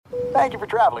Thank you for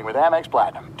traveling with Amex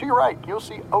Platinum. To your right, you'll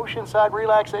see oceanside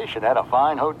relaxation at a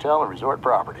fine hotel and resort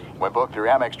property. When booked through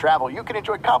Amex Travel, you can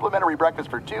enjoy complimentary breakfast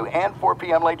for 2 and 4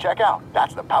 p.m. late checkout.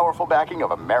 That's the powerful backing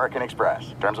of American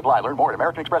Express. Terms apply. Learn more at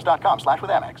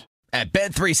americanexpress.com/withAmex. At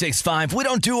Bet365, we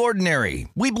don't do ordinary.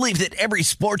 We believe that every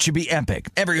sport should be epic.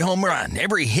 Every home run,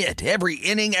 every hit, every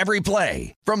inning, every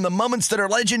play. From the moments that are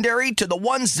legendary to the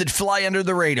ones that fly under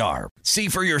the radar. See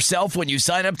for yourself when you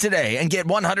sign up today and get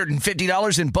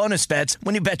 $150 in bonus bets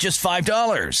when you bet just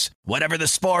 $5. Whatever the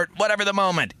sport, whatever the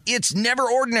moment, it's never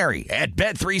ordinary at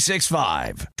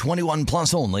Bet365. 21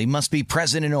 plus only. Must be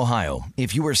present in Ohio.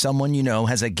 If you or someone you know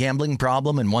has a gambling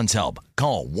problem and wants help,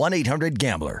 call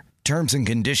 1-800-GAMBLER. Terms and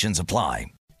conditions apply.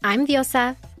 I'm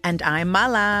Diosa. And I'm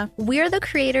Mala. We're the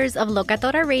creators of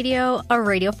Locatora Radio, a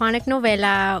radiophonic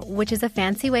novela, which is a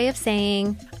fancy way of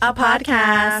saying a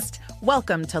podcast.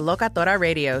 Welcome to Locatora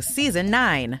Radio Season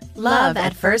 9. Love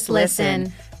at First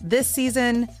Listen. This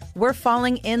season, we're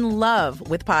falling in love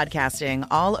with podcasting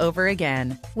all over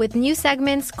again. With new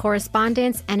segments,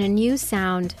 correspondence, and a new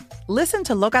sound. Listen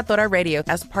to Locatora Radio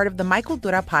as part of the My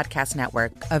Cultura Podcast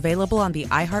Network. Available on the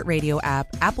iHeartRadio app,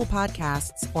 Apple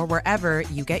Podcasts, or wherever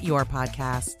you get your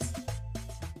podcasts.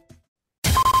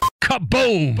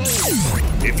 Kaboom!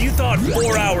 If you thought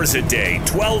 4 hours a day,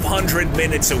 1,200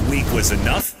 minutes a week was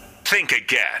enough, think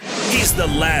again. He's the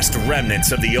last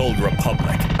remnants of the old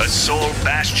republic, a sole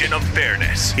bastion of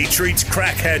fairness. He treats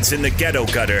crackheads in the ghetto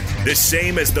gutter the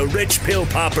same as the rich pill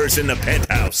poppers in the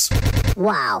penthouse.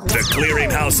 Wow. The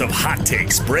clearinghouse of hot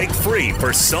takes break free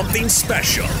for something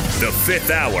special. The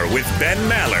Fifth Hour with Ben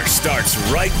Maller starts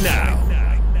right now.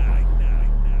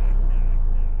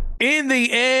 In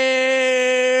the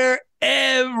air,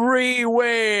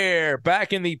 everywhere.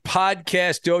 Back in the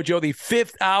podcast dojo, the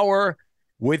Fifth Hour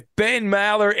with Ben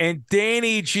Maller and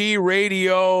Danny G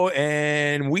Radio,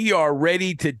 and we are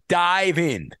ready to dive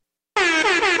in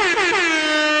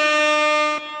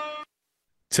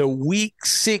to week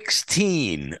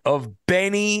 16 of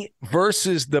Benny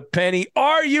versus the Penny.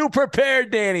 Are you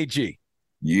prepared, Danny G?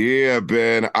 Yeah,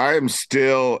 Ben. I am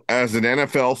still, as an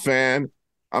NFL fan,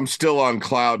 I'm still on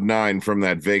cloud 9 from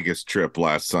that Vegas trip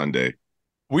last Sunday.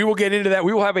 We will get into that.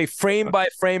 We will have a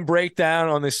frame-by-frame breakdown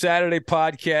on the Saturday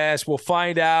podcast. We'll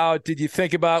find out, did you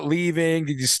think about leaving?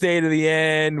 Did you stay to the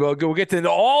end? We'll get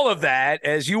into all of that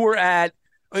as you were at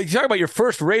 – you talk about your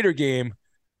first Raider game,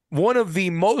 one of the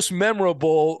most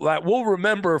memorable that we'll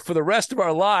remember for the rest of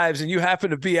our lives, and you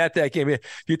happen to be at that game.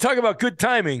 You talk about good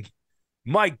timing.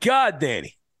 My God,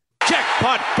 Danny.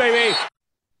 Jackpot, baby.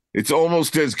 It's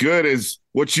almost as good as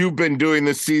what you've been doing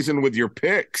this season with your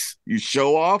picks. You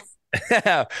show off.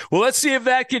 Well, let's see if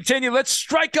that continues. Let's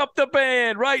strike up the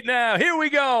band right now. Here we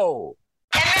go.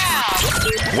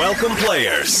 Welcome,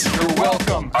 players. You're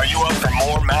welcome. Are you up for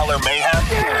more Maller Mayhem?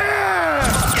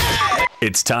 Yeah!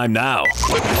 It's time now.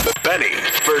 Benny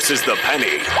versus the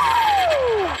Penny.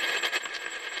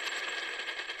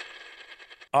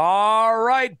 All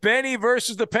right, Benny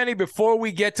versus the Penny. Before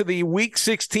we get to the Week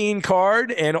 16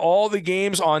 card and all the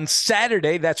games on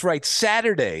Saturday, that's right,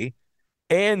 Saturday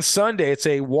and Sunday. It's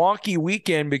a wonky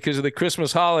weekend because of the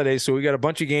Christmas holiday, so we got a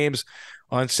bunch of games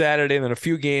on Saturday and then a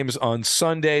few games on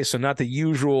Sunday, so not the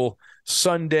usual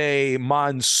Sunday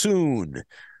monsoon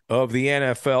of the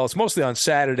NFL. It's mostly on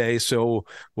Saturday, so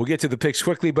we'll get to the picks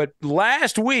quickly. But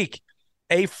last week,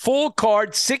 a full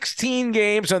card, 16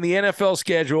 games on the NFL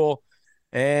schedule.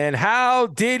 And how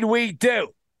did we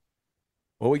do?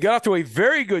 Well, we got off to a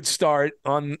very good start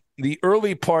on the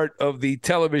early part of the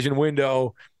television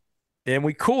window, and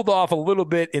we cooled off a little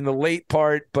bit in the late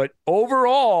part. But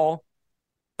overall,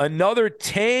 another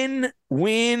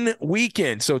 10-win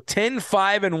weekend. So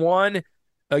 10-5-1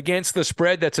 against the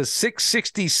spread. That's a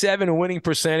 667 winning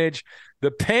percentage. The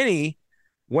Penny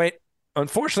went,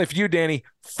 unfortunately for you, Danny,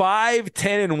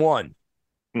 5-10-1.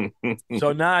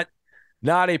 So not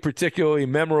a particularly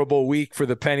memorable week for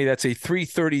the Penny. That's a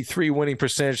 333 winning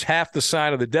percentage, half the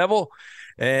sign of the devil.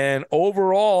 And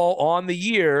overall on the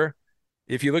year,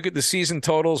 if you look at the season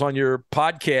totals on your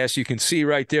podcast, you can see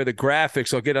right there the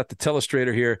graphics. I'll get out the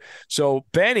telestrator here. So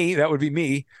Benny, that would be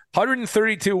me,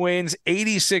 132 wins,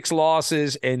 86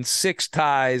 losses, and 6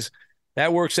 ties.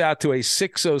 That works out to a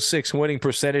 606 winning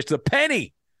percentage. The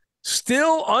Penny,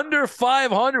 still under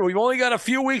 500. We've only got a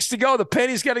few weeks to go. The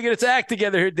Penny's got to get its act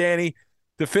together here, Danny,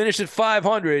 to finish at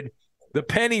 500. The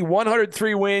Penny,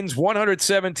 103 wins,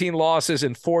 117 losses,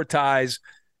 and 4 ties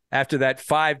after that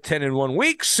 5-10-1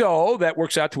 week. So that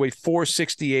works out to a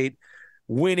 468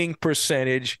 winning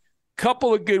percentage.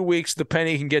 Couple of good weeks, the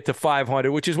Penny can get to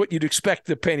 500, which is what you'd expect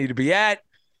the Penny to be at.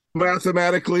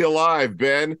 Mathematically alive,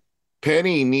 Ben.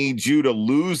 Penny needs you to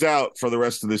lose out for the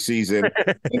rest of the season,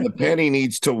 and the Penny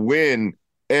needs to win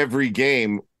every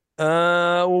game.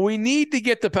 Well, we need to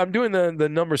get I'm doing the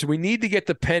numbers. We need to get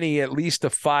the Penny at least to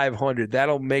 500.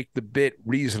 That'll make the bit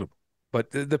reasonable.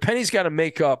 But the Penny's got to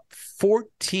make up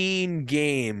 14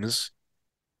 games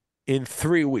in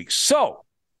 3 weeks. So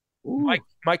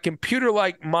my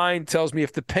computer-like mind tells me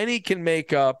if the Penny can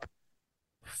make up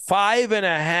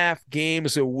 5.5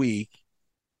 games a week,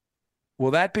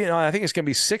 will that be? I think it's going to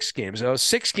be 6 games.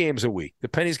 6 games a week. The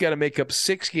Penny's got to make up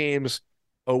 6 games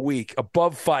a week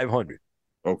above 500.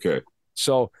 Okay.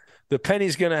 So the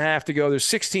Penny's going to have to go. There's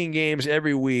 16 games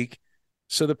every week.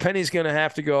 So the Penny's going to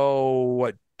have to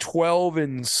go,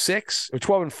 12-6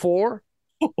 or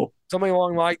 12-4? Something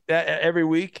along like that every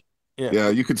week? Yeah,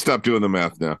 you can stop doing the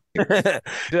math now.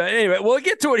 Anyway, we'll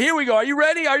get to it. Here we go. Are you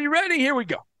ready? Here we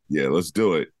go. Yeah, let's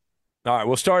do it. All right,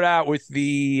 we'll start out with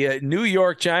the New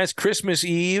York Giants, Christmas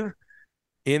Eve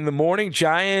in the morning.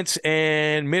 Giants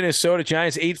and Minnesota.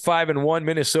 Giants 8-5-1,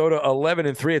 Minnesota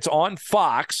 11-3. It's on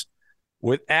Fox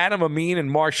with Adam Amin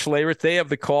and Mark Schlereth. They have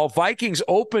the call. Vikings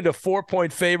opened a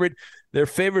 4-point favorite. They're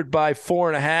favored by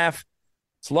 4.5.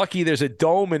 It's lucky there's a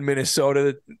dome in Minnesota.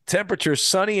 The temperature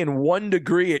sunny and 1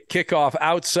 degree at kickoff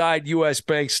outside U.S.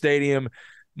 Bank Stadium.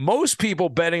 Most people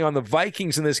betting on the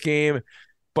Vikings in this game,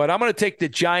 but I'm going to take the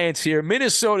Giants here.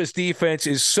 Minnesota's defense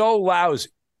is so lousy.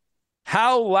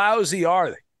 How lousy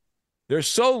are they? They're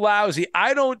so lousy.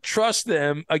 I don't trust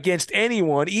them against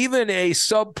anyone. Even a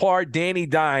subpar Danny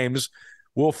Dimes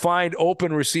will find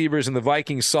open receivers in the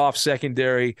Vikings soft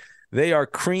secondary. They are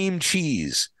cream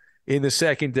cheese in the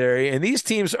secondary, and these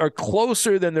teams are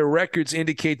closer than their records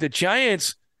indicate. The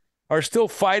Giants are still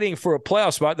fighting for a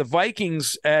playoff spot. The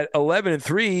Vikings at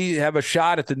 11-3 have a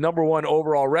shot at the number 1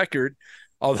 overall record,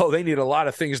 although they need a lot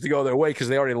of things to go their way because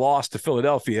they already lost to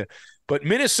Philadelphia. But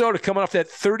Minnesota coming off that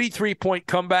 33-point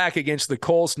comeback against the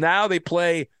Colts. Now they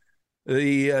play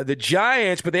the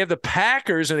Giants, but they have the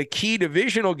Packers in a key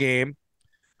divisional game,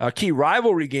 a key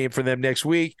rivalry game for them next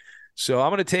week. So I'm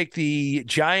going to take the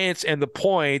Giants and the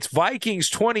points. Vikings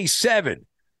 27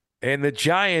 and the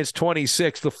Giants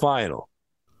 26, the final.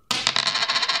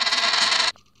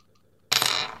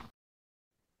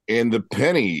 And the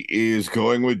Penny is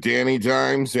going with Danny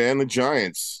Dimes and the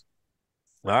Giants.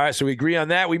 All right, so we agree on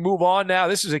that. We move on now.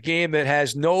 This is a game that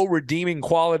has no redeeming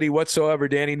quality whatsoever,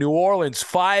 Danny. New Orleans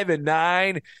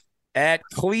 5-9 at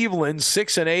Cleveland,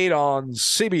 6-8 on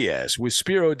CBS with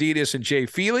Spiro Dedes and Jay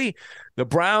Feely. The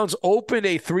Browns opened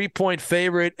a 3-point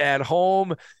favorite at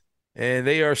home, and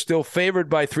they are still favored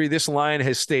by 3. This line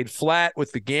has stayed flat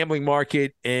with the gambling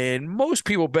market, and most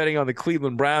people betting on the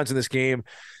Cleveland Browns in this game.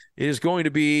 It is going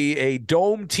to be a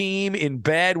dome team in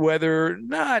bad weather,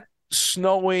 not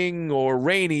snowing or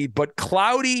rainy, but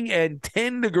cloudy and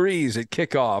 10 degrees at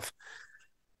kickoff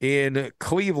in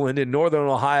Cleveland, in northern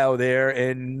Ohio there.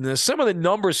 And some of the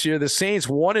numbers here, the Saints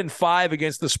 1-5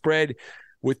 against the spread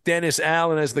with Dennis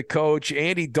Allen as the coach.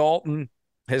 Andy Dalton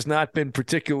has not been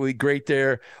particularly great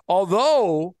there.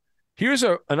 Although, here's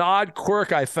an odd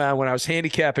quirk I found when I was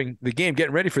handicapping the game,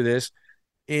 getting ready for this.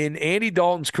 In Andy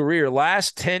Dalton's career,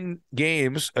 last 10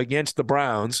 games against the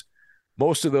Browns,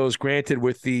 most of those granted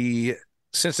with the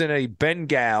Cincinnati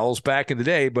Bengals back in the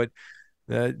day, but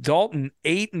Dalton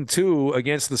 8-2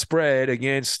 against the spread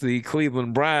against the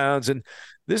Cleveland Browns. And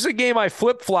this is a game I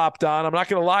flip-flopped on. I'm not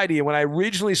going to lie to you. When I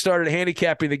originally started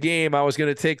handicapping the game, I was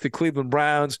going to take the Cleveland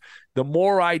Browns. The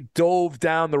more I dove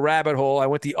down the rabbit hole, I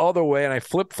went the other way and I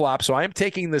flip-flopped. So I'm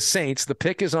taking the Saints. The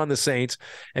pick is on the Saints.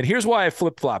 And here's why I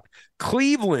flip-flopped.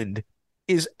 Cleveland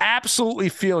is absolutely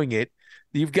feeling it.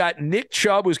 You've got Nick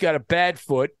Chubb, who's got a bad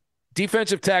foot.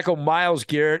 Defensive tackle Myles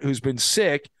Garrett, who's been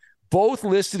sick. Both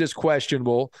listed as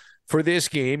questionable for this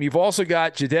game. You've also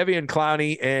got Jadeveon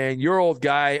Clowney and your old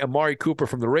guy, Amari Cooper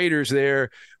from the Raiders there,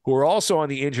 who are also on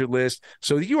the injured list.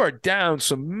 So you are down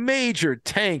some major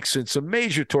tanks and some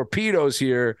major torpedoes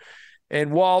here.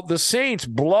 And while the Saints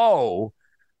blow,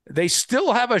 they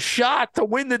still have a shot to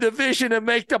win the division and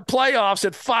make the playoffs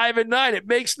at 5-9. It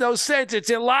makes no sense. It's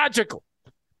illogical.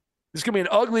 This is going to be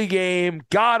an ugly game,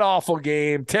 god-awful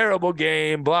game, terrible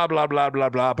game, blah, blah, blah, blah,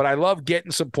 blah. But I love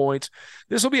getting some points.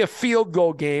 This will be a field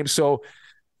goal game, so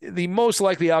the most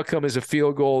likely outcome is a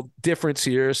field goal difference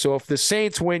here. So if the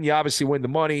Saints win, you obviously win the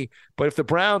money. But if the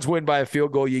Browns win by a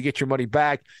field goal, you get your money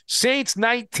back. Saints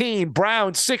 19,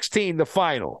 Browns 16, the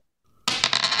final.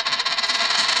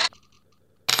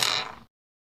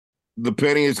 The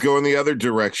Penny is going the other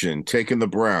direction, taking the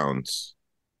Browns.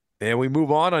 And we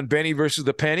move on Benny versus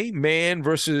the Penny, man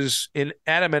versus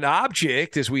inanimate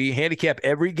object, as we handicap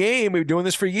every game. We've been doing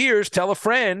this for years. Tell a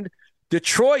friend.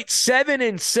 Detroit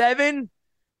 7-7,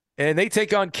 and they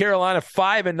take on Carolina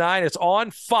 5-9. It's on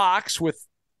Fox with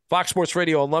Fox Sports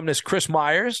Radio alumnus Chris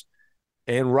Myers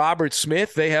and Robert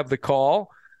Smith. They have the call.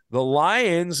 The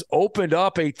Lions opened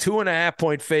up a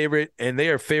 2.5-point favorite, and they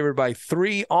are favored by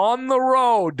 3 on the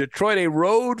road. Detroit, a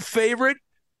road favorite.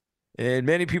 And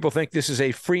many people think this is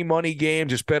a free money game.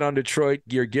 Just bet on Detroit.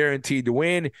 You're guaranteed to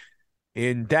win.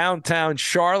 In downtown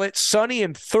Charlotte, sunny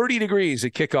and 30 degrees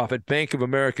at kickoff at Bank of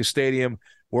America Stadium,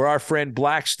 where our friend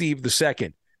Black Steve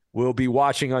II will be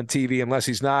watching on TV unless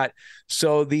he's not.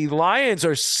 So the Lions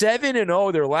are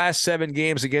 7-0 their last 7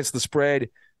 games against the spread.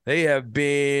 They have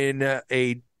been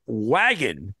a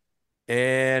wagon,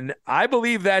 and I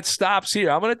believe that stops here.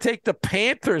 I'm going to take the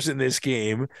Panthers in this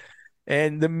game,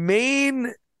 and the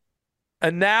main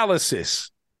analysis,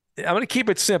 I'm going to keep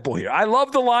it simple here. I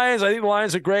love the Lions. I think the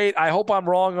Lions are great. I hope I'm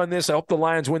wrong on this. I hope the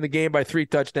Lions win the game by 3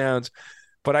 touchdowns.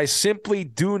 But I simply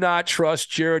do not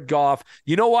trust Jared Goff.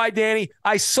 You know why, Danny?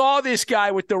 I saw this guy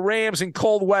with the Rams in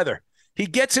cold weather. He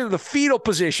gets into the fetal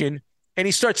position, and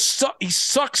he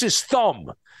sucks his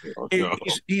thumb.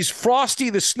 He's Frosty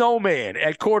the Snowman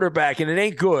at quarterback, and it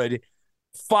ain't good.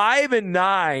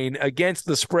 5-9 against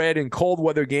the spread in cold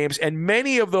weather games, and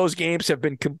many of those games have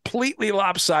been completely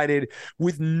lopsided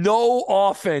with no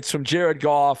offense from Jared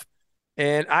Goff,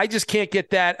 and I just can't get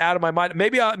that out of my mind.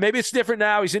 Maybe it's different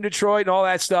now. He's in Detroit and all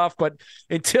that stuff, but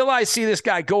until I see this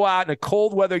guy go out in a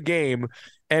cold weather game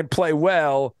and play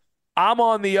well, I'm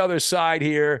on the other side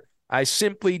here. I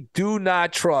simply do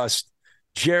not trust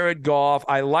Jared Goff.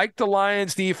 I like the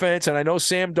Lions defense, and I know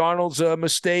Sam Darnold's a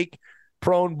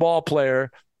mistake-prone ball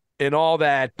player and all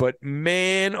that, but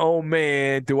man, oh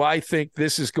man, do I think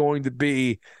this is going to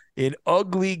be an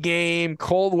ugly game,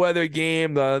 cold weather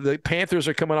game. The Panthers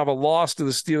are coming off a loss to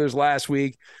the Steelers last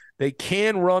week. They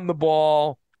can run the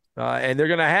ball, and they're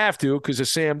going to have to because of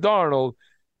Sam Darnold,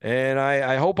 and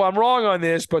I hope I'm wrong on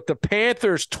this, but the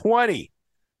Panthers 20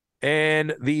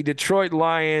 and the Detroit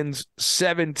Lions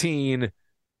 17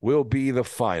 will be the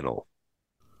final.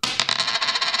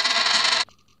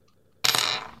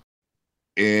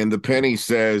 And the penny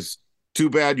says, too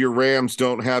bad your Rams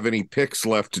don't have any picks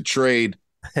left to trade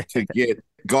to get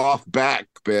Goff back,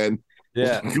 Ben.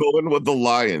 Yeah. Going with the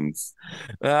Lions.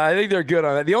 I think they're good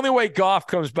on that. The only way Goff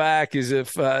comes back is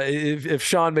if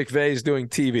Sean McVay is doing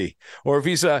TV, or if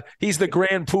he's the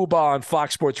grand poobah on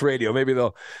Fox Sports Radio. Maybe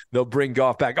they'll bring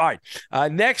Goff back. All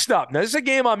right. Next up. Now, this is a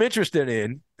game I'm interested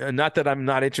in. Not that I'm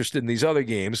not interested in these other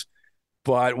games,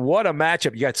 but what a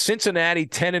matchup. You got Cincinnati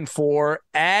 10-4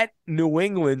 at New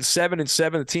England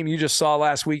 7-7, the team you just saw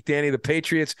last week, Danny, the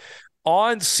Patriots.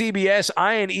 On CBS,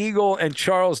 Ian Eagle and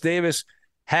Charles Davis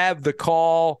have the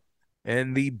call.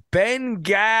 And the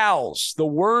Bengals, the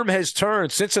worm has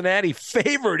turned. Cincinnati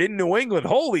favored in New England.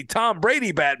 Holy Tom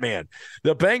Brady, Batman.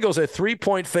 The Bengals a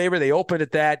 3-point favorite. They opened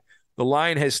at that. The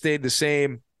line has stayed the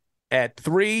same at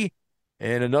 3.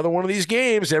 And another one of these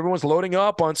games, everyone's loading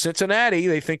up on Cincinnati.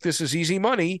 They think this is easy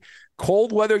money.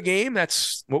 Cold weather game,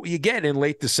 that's what you get in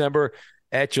late December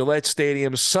at Gillette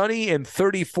Stadium. Sunny and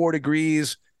 34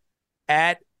 degrees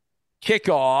at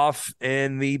kickoff.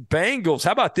 And the Bengals,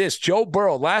 how about this? Joe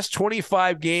Burrow, last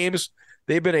 25 games,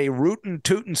 they've been a rootin'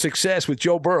 tootin' success with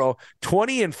Joe Burrow.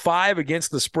 20-5 against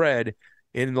the spread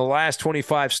in the last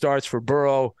 25 starts for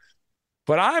Burrow.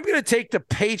 But I'm going to take the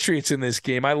Patriots in this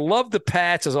game. I love the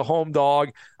Pats as a home dog.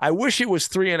 I wish it was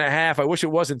 3.5. I wish it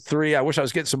wasn't 3. I wish I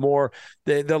was getting some more.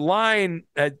 The line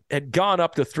had gone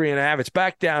up to 3.5. It's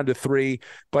back down to 3.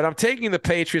 But I'm taking the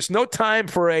Patriots. No time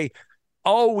for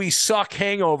we suck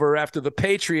hangover after the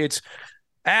Patriots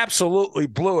absolutely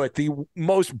blew it. The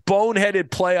most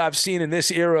boneheaded play I've seen in this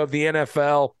era of the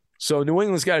NFL. So New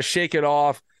England's got to shake it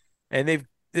off. And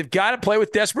they've got to play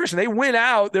with desperation. They win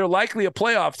out, they're likely a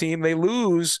playoff team. They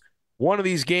lose one of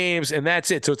these games, and that's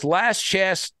it. So it's last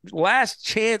chance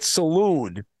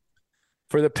saloon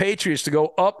for the Patriots to go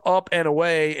up, and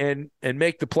away and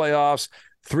make the playoffs.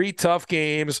 3 tough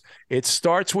games. It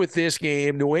starts with this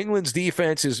game. New England's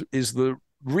defense is the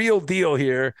real deal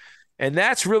here, and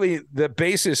that's really the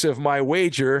basis of my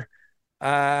wager.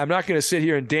 I'm not going to sit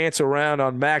here and dance around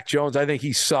on Mac Jones. I think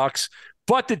he sucks.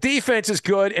 But the defense is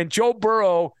good, and Joe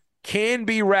Burrow can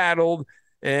be rattled,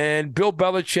 and Bill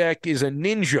Belichick is a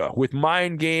ninja with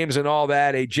mind games and all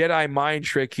that, a Jedi mind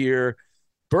trick here.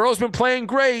 Burrow's been playing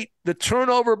great. The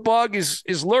turnover bug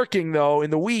is lurking, though, in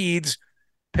the weeds.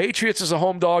 Patriots as a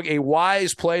home dog, a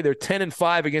wise play. They're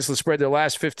 10-5 against the spread. Their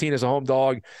last 15 as a home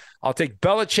dog. I'll take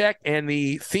Belichick, and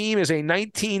the theme is a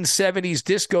 1970s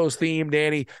discos theme,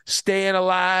 Danny. Staying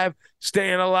alive.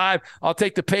 I'll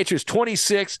take the Patriots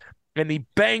 26 and the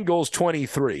Bengals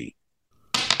 23.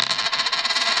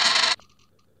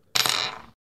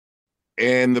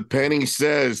 And the penny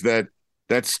says that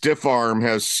stiff arm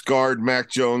has scarred Mac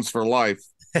Jones for life.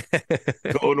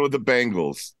 Going with the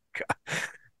Bengals.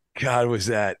 God, was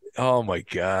that? Oh, my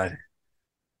God.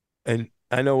 And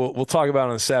I know we'll talk about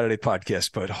it on the Saturday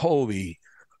podcast, but holy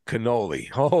cannoli.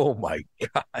 Oh, my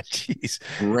God. Jeez.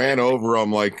 Ran over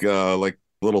him like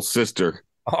little sister.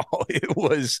 Oh, it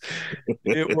was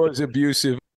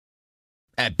abusive.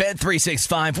 At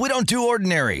Bet365, we don't do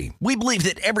ordinary. We believe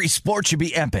that every sport should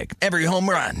be epic. Every home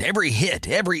run, every hit,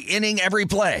 every inning, every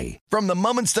play. From the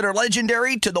moments that are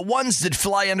legendary to the ones that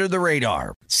fly under the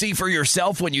radar. See for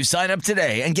yourself when you sign up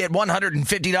today and get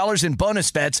 $150 in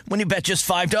bonus bets when you bet just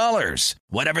 $5.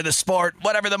 Whatever the sport,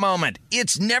 whatever the moment,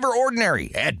 it's never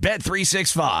ordinary at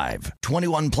Bet365.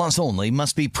 21 plus only.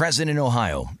 Must be present in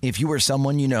Ohio. If you or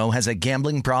someone you know has a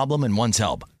gambling problem and wants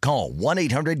help, call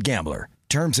 1-800-GAMBLER.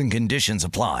 Terms and conditions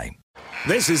apply.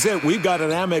 This is it. We've got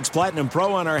an Amex Platinum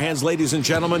Pro on our hands, ladies and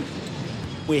gentlemen.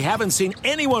 We haven't seen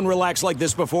anyone relax like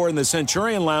this before in the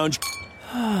Centurion Lounge.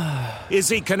 Is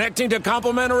he connecting to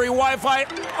complimentary Wi-Fi?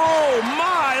 Oh,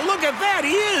 my. Look at that.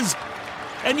 He is.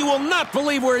 And you will not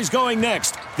believe where he's going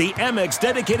next. The Amex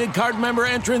dedicated card member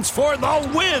entrance for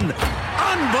the win.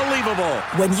 Unbelievable.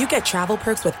 When you get travel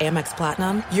perks with Amex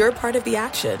Platinum, you're part of the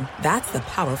action. That's the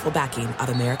powerful backing of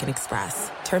American Express.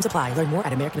 Terms apply. Learn more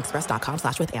at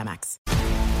americanexpress.com/withAmex.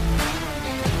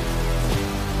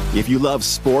 If you love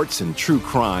sports and true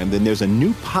crime, then there's a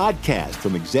new podcast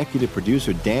from executive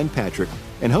producer Dan Patrick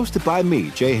and hosted by me,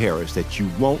 Jay Harris, that you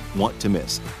won't want to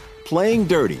miss. Playing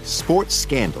Dirty: Sports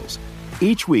Scandals.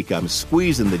 Each week, I'm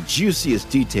squeezing the juiciest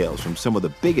details from some of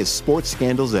the biggest sports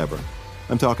scandals ever.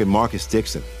 I'm talking Marcus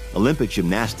Dixon, Olympic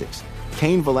gymnastics,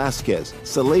 Cain Velasquez,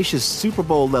 salacious Super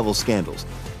Bowl-level scandals.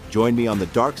 Join me on the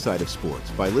dark side of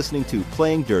sports by listening to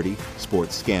Playing Dirty: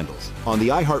 Sports Scandals on the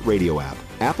iHeartRadio app,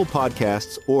 Apple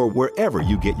Podcasts, or wherever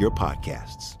you get your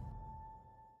podcasts.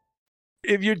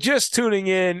 If you're just tuning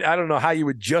in, I don't know how you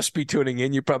would just be tuning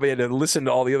in. You probably had to listen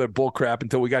to all the other bull crap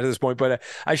until we got to this point. But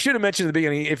I should have mentioned at the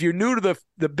beginning, if you're new to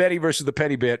the Betty versus the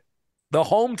penny bit, the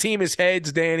home team is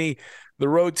heads, Danny. The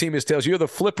road team is tails. You're the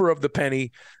flipper of the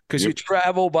penny because you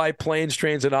travel by planes,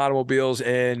 trains, and automobiles.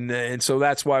 And so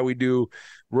that's why we do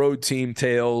road team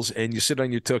tails, and you sit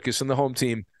on your tuchus, and the home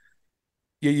team,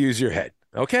 you use your head.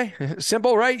 Okay?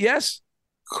 Simple, right? Yes?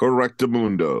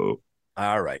 Correctamundo.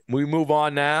 All right. We move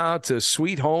on now to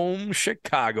sweet home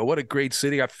Chicago. What a great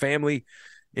city. Got family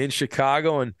in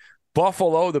Chicago and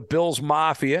Buffalo, the Bills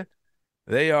Mafia.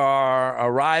 They are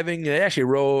arriving. They actually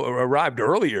arrived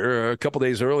earlier, a couple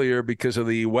days earlier because of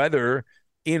the weather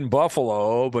in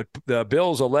Buffalo. But the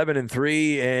Bills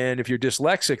 11-3, and if you're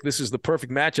dyslexic, this is the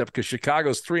perfect matchup because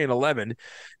Chicago's 3-11,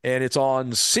 and it's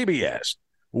on CBS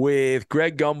with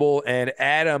Greg Gumbel and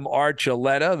Adam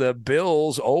Archuleta. The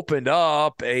Bills opened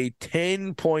up a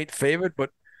 10-point favorite, but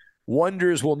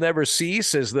wonders will never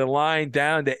cease as the line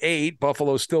down to 8.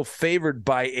 Buffalo still favored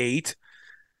by 8.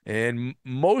 And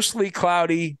mostly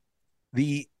cloudy.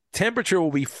 The temperature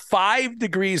will be 5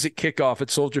 degrees at kickoff at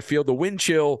Soldier Field. The wind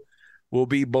chill will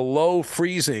be below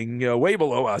freezing, way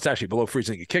below. Well, it's actually below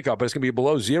freezing at kickoff, but it's going to be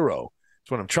below 0.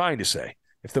 That's what I'm trying to say.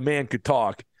 If the man could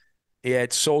talk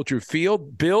at Soldier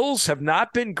Field. Bills have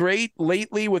not been great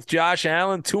lately with Josh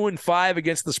Allen, 2-5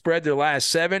 against the spread their last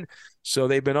 7. So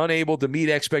they've been unable to meet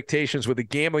expectations with the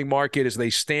gambling market as they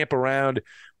stamp around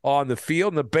on the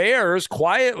field. And the Bears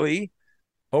quietly,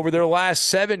 over their last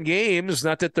 7 games,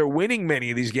 not that they're winning many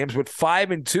of these games, but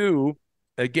 5-2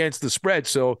 against the spread.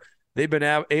 So they've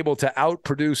been able to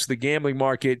outproduce the gambling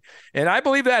market. And I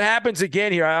believe that happens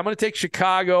again here. I'm going to take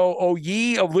Chicago. Oh,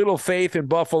 ye of little faith in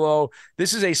Buffalo.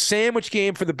 This is a sandwich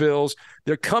game for the Bills.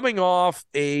 They're coming off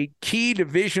a key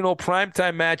divisional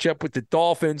primetime matchup with the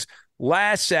Dolphins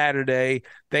last Saturday.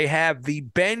 They have the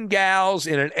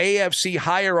Bengals in an AFC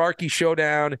hierarchy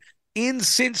showdown in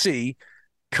Cincy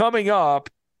coming up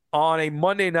on a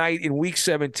Monday night in Week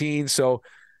 17. So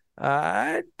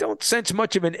I don't sense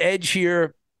much of an edge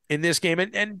here in this game.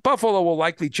 And Buffalo will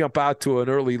likely jump out to an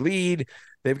early lead.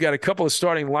 They've got a couple of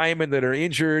starting linemen that are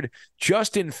injured.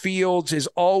 Justin Fields is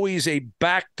always a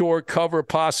backdoor cover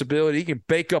possibility. He can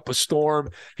bake up a storm.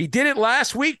 He did it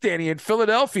last week, Danny, in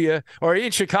Philadelphia, or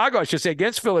in Chicago, I should say,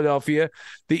 against Philadelphia.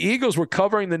 The Eagles were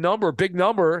covering the number, big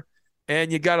number,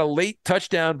 and you got a late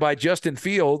touchdown by Justin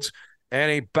Fields and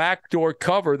a backdoor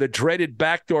cover, the dreaded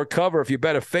backdoor cover if you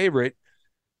bet a favorite.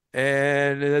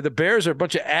 And the Bears are a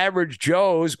bunch of average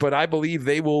Joes, but I believe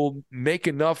they will make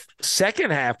enough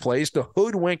second half plays to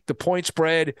hoodwink the point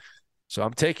spread. So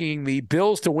I'm taking the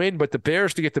Bills to win, but the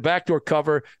Bears to get the backdoor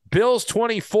cover. Bills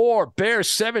 24, Bears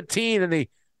 17 in the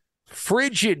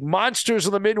frigid monsters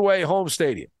of the Midway home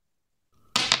stadium.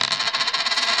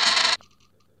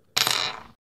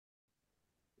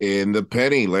 In the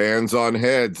penny lands on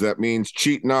heads. That means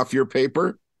cheating off your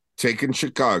paper, taking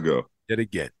Chicago. Yet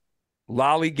again.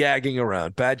 Lollygagging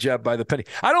around. Bad job by the penny.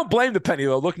 I don't blame the penny,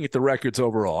 though, looking at the records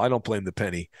overall. I don't blame the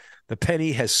penny. The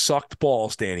penny has sucked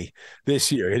balls, Danny,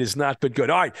 this year. It has not been good.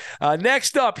 All right,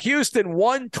 next up, Houston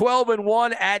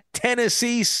 1-12-1 at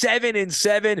Tennessee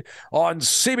 7-7 on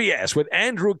CBS with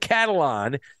Andrew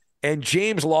Catalan and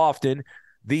James Lofton.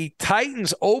 The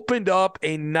Titans opened up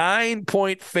a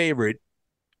 9-point favorite,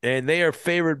 and they are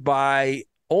favored by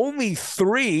only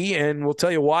 3, and we'll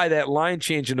tell you why that line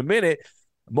changed in a minute.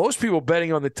 Most people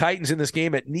betting on the Titans in this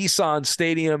game at Nissan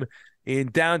Stadium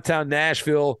in downtown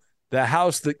Nashville, the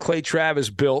house that Clay Travis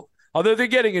built. Although they're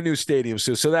getting a new stadium,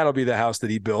 so that'll be the house that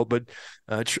he built. But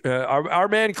our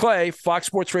man Clay, Fox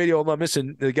Sports Radio alumnus,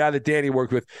 and the guy that Danny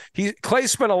worked with, Clay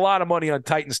spent a lot of money on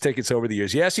Titans tickets over the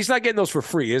years. Yes, he's not getting those for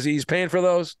free, is he? He's paying for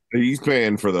those? He's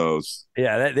paying for those.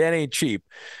 Yeah, that ain't cheap.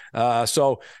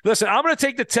 So, listen, I'm going to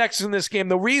take the Texans in this game.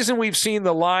 The reason we've seen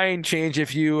the line change,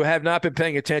 if you have not been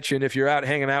paying attention, if you're out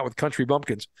hanging out with country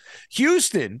bumpkins,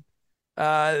 Houston,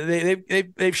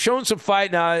 they've shown some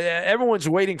fight. Now, everyone's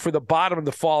waiting for the bottom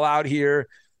to fall out here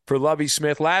for Lovie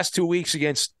Smith. Last 2 weeks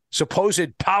against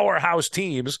supposed powerhouse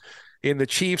teams in the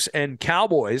Chiefs and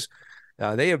Cowboys.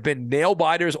 They have been nail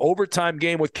biters. Overtime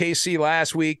game with KC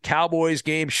last week. Cowboys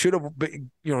game should have,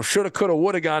 could have,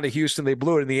 would have gone to Houston. They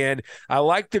blew it in the end. I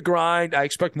like the grind. I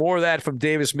expect more of that from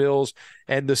Davis Mills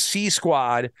and the C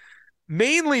squad,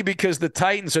 mainly because the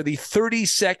Titans are the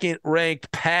 32nd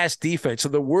ranked pass defense, so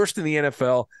the worst in the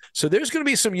NFL. So there's going to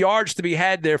be some yards to be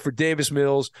had there for Davis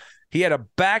Mills. He had a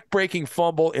back-breaking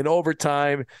fumble in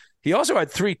overtime. He also had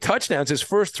 3 touchdowns, his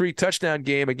first 3-touchdown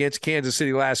game against Kansas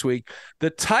City last week. The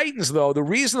Titans, though, the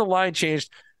reason the line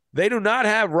changed, they do not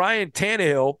have Ryan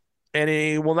Tannehill, and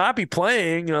he will not be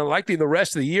playing likely the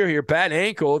rest of the year here. Bad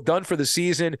ankle, done for the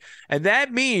season. And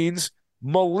that means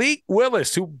Malik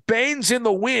Willis, who bangs in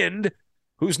the wind,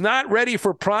 who's not ready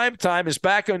for prime time, is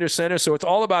back under center. So it's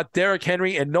all about Derrick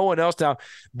Henry and no one else. Now,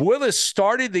 Willis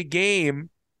started the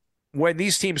game when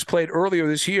these teams played earlier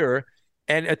this year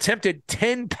and attempted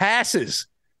 10 passes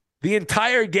the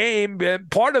entire game.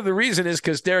 Part of the reason is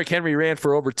because Derrick Henry ran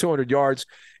for over 200 yards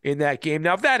in that game.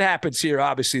 Now, if that happens here,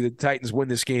 obviously the Titans win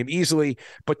this game easily.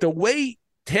 But the way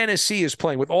Tennessee is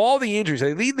playing with all the injuries,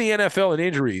 they lead the NFL in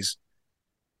injuries.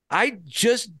 I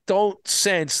just don't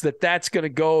sense that that's going to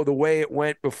go the way it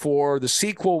went before. The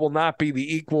sequel will not be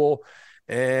the equal.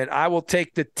 And I will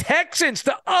take the Texans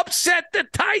to upset the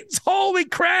Titans. Holy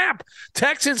crap.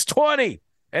 Texans 20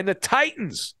 and the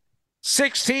Titans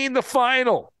 16, the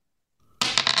final.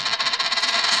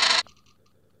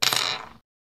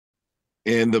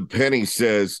 And the penny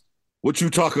says, what you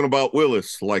talking about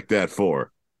Willis like that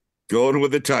for? Going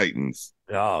with the Titans.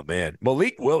 Oh, man.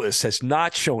 Malik Willis has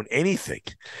not shown anything.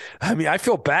 I mean, I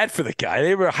feel bad for the guy.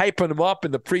 They were hyping him up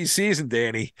in the preseason,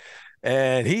 Danny,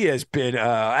 and he has been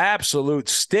absolute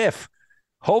stiff.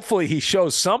 Hopefully he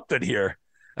shows something here.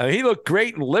 I mean, he looked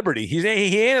great in Liberty. He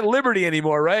ain't at Liberty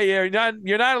anymore, right? You're not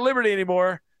at Liberty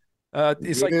anymore.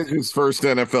 It's like his first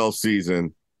NFL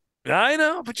season. I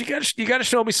know, but you got to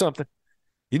show me something.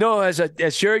 You know, as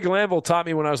Jerry Glanville taught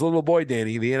me when I was a little boy,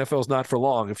 Danny, the NFL's not for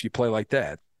long if you play like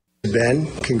that. Ben,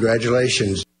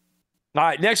 congratulations. All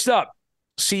right, next up,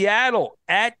 Seattle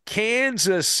at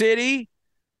Kansas City.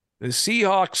 The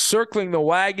Seahawks circling the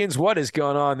wagons. What is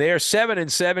going on there?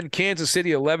 7-7, Kansas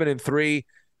City 11-3.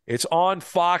 It's on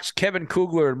Fox. Kevin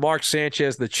Kugler and Mark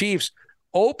Sanchez. The Chiefs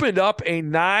opened up a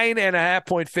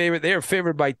 9.5-point favorite. They are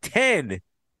favored by 10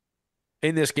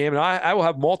 in this game, and I will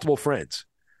have multiple friends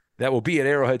that will be at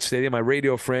Arrowhead Stadium. My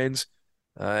radio friends.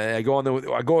 I go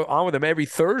on with them every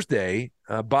Thursday.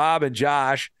 Bob and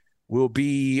Josh will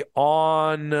be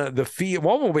on the field.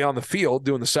 One will be on the field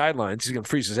doing the sidelines. He's going to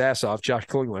freeze his ass off, Josh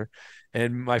Klingler.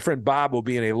 And my friend Bob will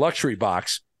be in a luxury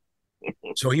box,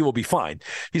 so he will be fine.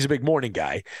 He's a big morning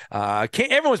guy.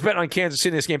 Everyone's betting on Kansas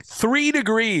City in this game. 3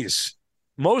 degrees,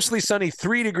 mostly sunny,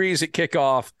 3 degrees at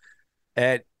kickoff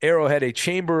at Arrowhead, a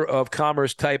Chamber of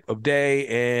Commerce type of day.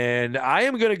 And I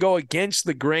am going to go against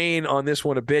the grain on this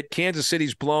one a bit. Kansas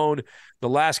City's blown the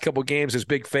last couple games as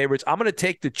big favorites. I'm going to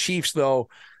take the Chiefs, though.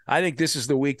 I think this is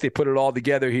the week they put it all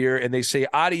together here, and they say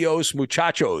adios,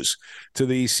 muchachos, to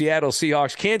the Seattle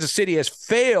Seahawks. Kansas City has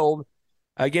failed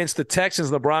against the Texans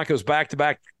and the Broncos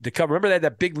back-to-back to cover. Remember they had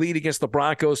that big lead against the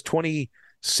Broncos,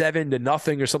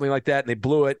 27-0 or something like that, and they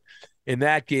blew it in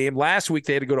that game. Last week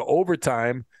they had to go to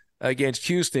overtime against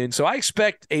Houston. So I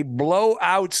expect a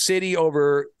blowout City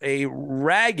over a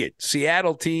ragged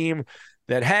Seattle team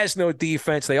that has no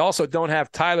defense. They also don't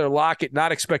have Tyler Lockett,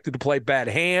 not expected to play, bad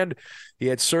hand. He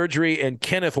had surgery. And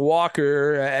Kenneth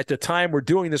Walker, at the time we're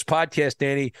doing this podcast,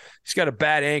 Danny, he's got a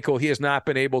bad ankle. He has not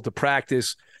been able to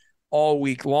practice all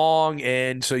week long.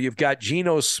 And so you've got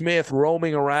Geno Smith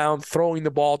roaming around, throwing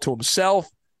the ball to himself.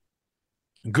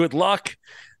 Good luck.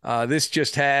 This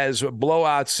just has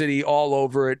blowout city all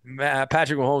over it.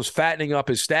 Patrick Mahomes fattening up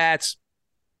his stats.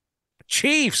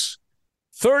 Chiefs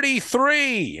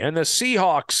 33 and the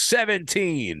Seahawks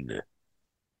 17.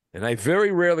 And I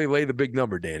very rarely lay the big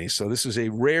number, Danny. So this is a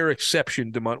rare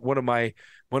exception to one of my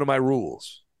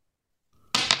rules.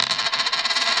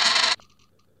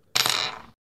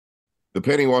 The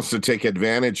penny wants to take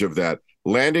advantage of that.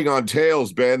 Landing on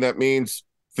tails, Ben, that means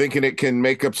thinking it can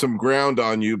make up some ground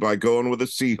on you by going with the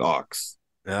Seahawks.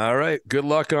 All right. Good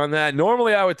luck on that.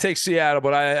 Normally I would take Seattle,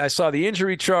 but I saw the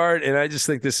injury chart, and I just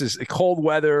think this is cold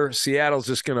weather. Seattle's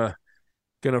just gonna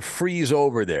freeze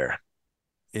over there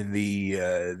in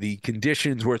the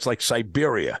conditions where it's like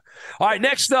Siberia. All right,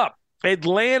 next up,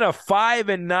 Atlanta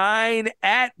 5-9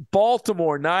 at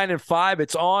Baltimore 9-5.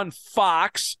 It's on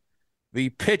Fox. The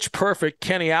pitch perfect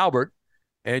Kenny Albert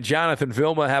and Jonathan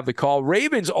Vilma have the call.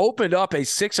 Ravens opened up a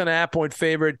 6.5-point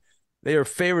favorite. They are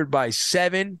favored by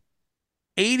 7.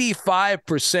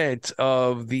 85%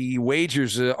 of the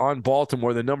wagers on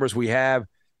Baltimore, the numbers we have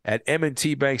at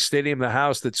M&T Bank Stadium, the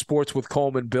house that Sports with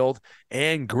Coleman built,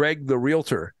 and Greg the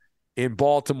Realtor in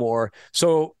Baltimore.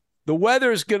 So the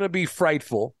weather is going to be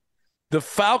frightful. The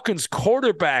Falcons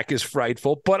quarterback is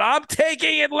frightful, but I'm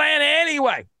taking Atlanta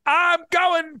anyway. I'm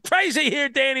going crazy here,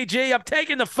 Danny G. I'm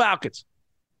taking the Falcons.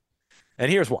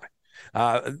 And here's why.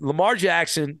 Lamar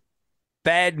Jackson,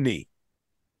 bad knee.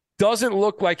 Doesn't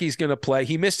look like he's going to play.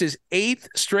 He missed his 8th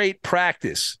straight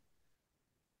practice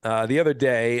the other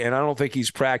day, and I don't think he's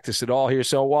practiced at all here.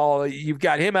 So while you've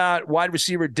got him out, wide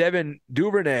receiver Devin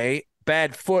Duvernay,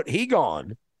 bad foot, he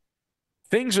gone.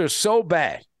 Things are so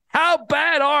bad. How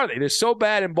bad are they? They're so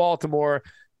bad in Baltimore.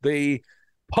 The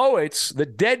Poets, the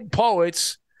dead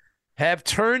Poets, have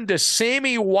turned to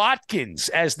Sammy Watkins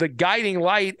as the guiding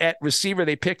light at receiver.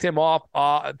 They picked him up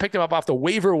off the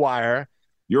waiver wire.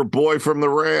 Your boy from the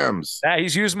Rams.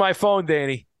 He's used my phone,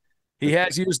 Danny. He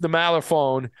has used the Maller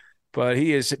phone, but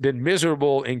he has been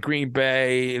miserable in Green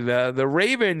Bay. The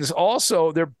Ravens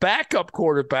also, their backup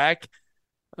quarterback,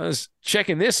 I was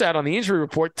checking this out on the injury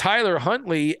report. Tyler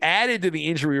Huntley added to the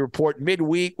injury report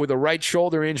midweek with a right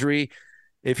shoulder injury.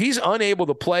 If he's unable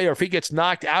to play or if he gets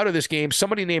knocked out of this game,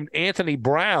 somebody named Anthony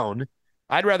Brown,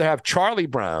 I'd rather have Charlie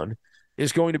Brown,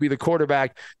 is going to be the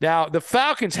quarterback. Now, the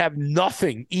Falcons have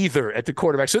nothing either at the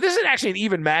quarterback. So this is actually an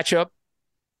even matchup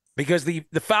because the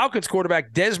Falcons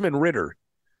quarterback, Desmond Ridder,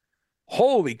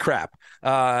 holy crap.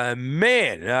 They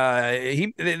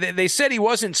said he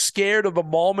wasn't scared of the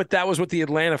moment. That was what the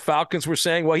Atlanta Falcons were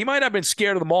saying. Well, he might have been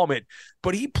scared of the moment,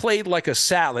 but he played like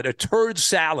a turd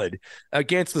salad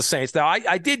against the Saints. Now,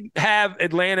 I did have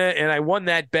Atlanta, and I won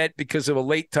that bet because of a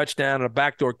late touchdown and a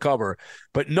backdoor cover,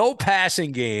 but no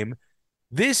passing game.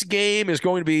 This game is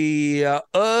going to be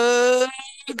ugly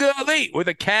with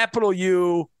a capital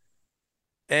U,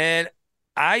 and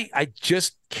I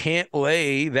just can't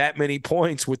lay that many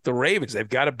points with the Ravens. They've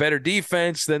got a better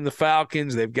defense than the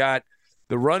Falcons. They've got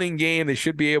the running game. They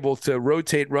should be able to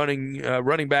rotate running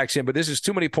backs in, but this is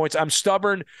too many points. I'm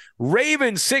stubborn.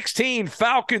 Ravens 16,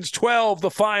 Falcons 12,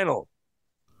 the final.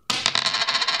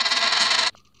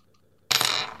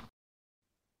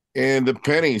 And the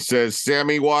penny says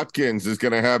Sammy Watkins is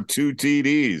going to have 2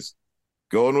 TDs.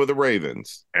 Going with the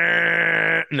Ravens.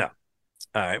 No.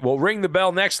 All right, we'll ring the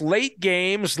bell next. Late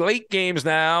games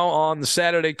now on the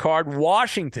Saturday card.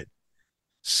 Washington,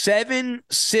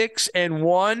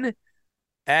 7-6-1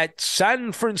 at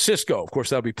San Francisco. Of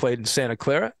course, that'll be played in Santa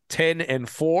Clara.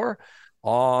 10-4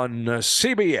 on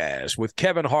CBS with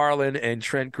Kevin Harlan and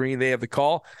Trent Green. They have the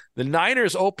call. The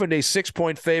Niners opened a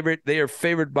 6-point favorite. They are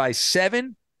favored by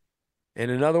 7. In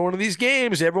another one of these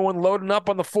games, everyone loading up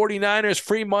on the 49ers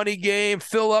free money game.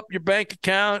 Fill up your bank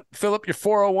account, fill up your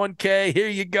 401k. Here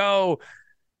you go.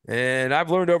 And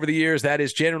I've learned over the years that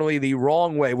is generally the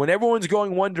wrong way. When everyone's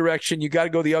going one direction, you got to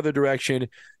go the other direction.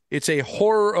 It's a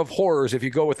horror of horrors if you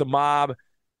go with the mob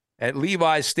at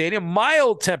Levi's Stadium.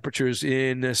 Mild temperatures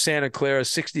in Santa Clara,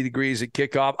 60 degrees at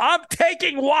kickoff. I'm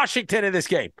taking Washington in this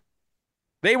game.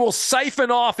 They will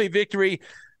siphon off a victory.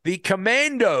 The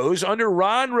Commandos under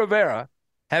Ron Rivera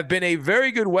have been a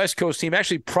very good West Coast team.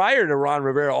 Actually, prior to Ron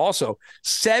Rivera also,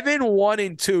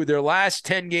 7-1-2 their last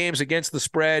 10 games against the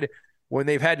spread when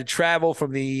they've had to travel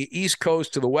from the East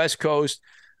Coast to the West Coast,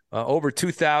 over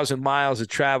 2,000 miles of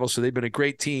travel. So they've been a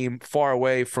great team far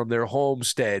away from their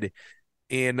homestead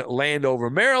in Landover,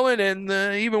 Maryland. And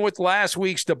even with last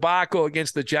week's debacle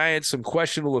against the Giants, some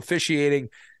questionable officiating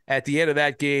at the end of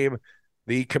that game,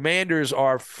 the Commanders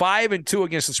are 5-2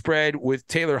 against the spread with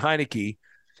Taylor Heineke.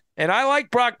 And I like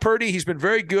Brock Purdy. He's been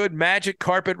very good. Magic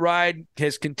carpet ride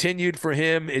has continued for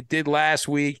him. It did last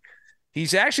week.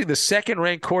 He's actually the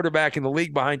second-ranked quarterback in the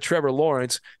league behind Trevor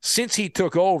Lawrence since he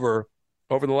took over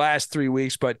the last 3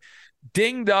 weeks. But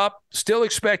dinged up, still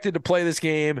expected to play this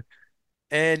game.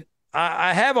 And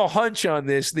I have a hunch on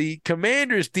this. The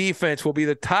Commanders' defense will be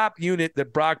the top unit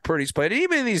that Brock Purdy's played. And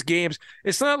even in these games,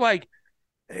 it's not like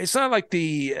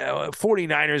the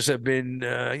 49ers have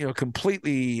been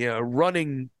completely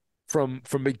running from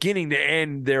beginning to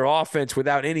end their offense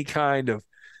without any kind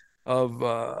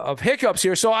of hiccups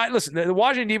here. So listen, the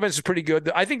Washington defense is pretty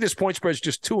good. I think this point spread is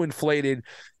just too inflated.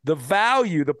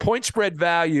 The point spread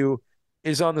value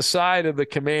is on the side of the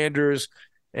Commanders,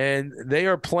 and they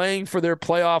are playing for their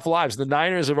playoff lives. The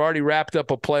Niners have already wrapped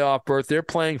up a playoff berth. They're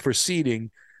playing for seeding.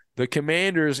 The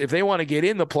Commanders, if they want to get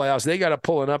in the playoffs, they got to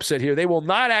pull an upset here. They will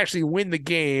not actually win the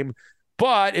game,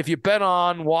 but if you bet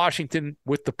on Washington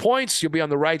with the points, you'll be on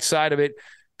the right side of it,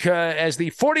 as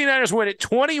the 49ers win it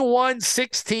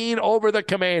 21-16 over the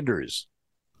Commanders.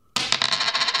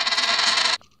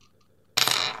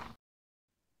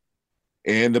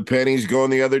 And the pennies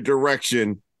going the other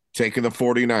direction, taking the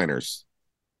 49ers.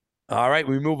 All right,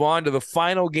 we move on to the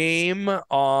final game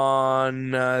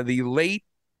on the late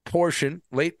portion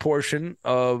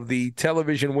of the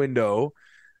television window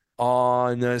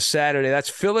on Saturday. That's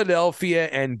Philadelphia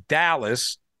and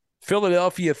Dallas.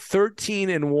 Philadelphia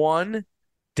 13-1,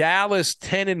 Dallas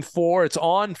 10-4. It's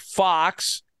on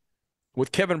Fox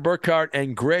with Kevin Burkhardt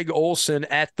and Greg Olson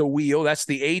at the wheel. That's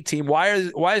the A team. Why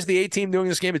is the A team doing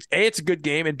this game? It's a good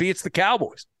game, and B, it's the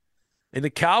Cowboys. And the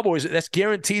Cowboys, that's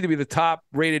guaranteed to be the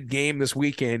top-rated game this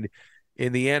weekend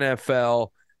in the NFL.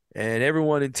 And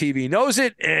everyone in TV knows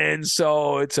it, and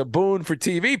so it's a boon for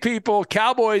TV people.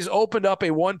 Cowboys opened up a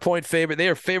 1-point favorite. They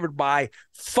are favored by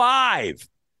 5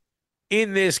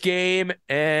 in this game,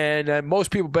 and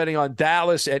most people betting on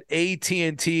Dallas at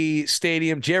AT&T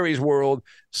Stadium, Jerry's World,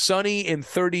 sunny and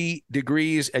 30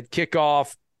 degrees at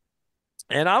kickoff.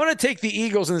 And I'm going to take the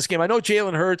Eagles in this game. I know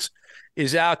Jalen Hurts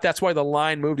is out. That's why the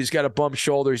line moved. He's got a bum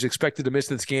shoulder. He's expected to miss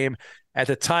this game. At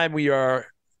the time we are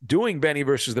doing Benny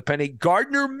versus the Penny,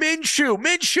 Gardner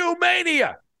Minshew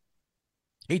mania.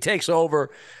 He takes over,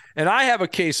 and I have a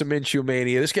case of Minshew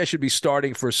mania. This guy should be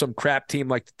starting for some crap team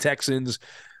like the Texans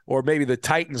or maybe the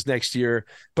Titans next year.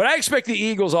 But I expect the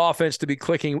Eagles offense to be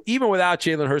clicking even without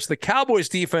Jalen Hurts. The Cowboys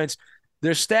defense,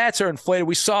 their stats are inflated.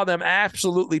 We saw them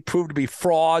absolutely prove to be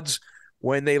frauds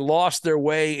when they lost their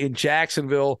way in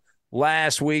Jacksonville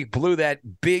last week, blew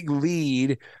that big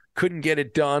lead, couldn't get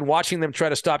it done. Watching them try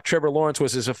to stop Trevor Lawrence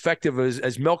was as effective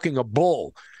as milking a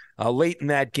bull late in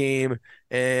that game.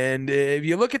 And if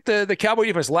you look at the Cowboy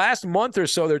defense, last month or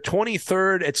so, they're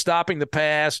 23rd at stopping the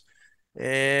pass.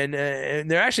 And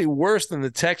they're actually worse than the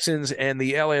Texans and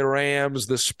the LA Rams.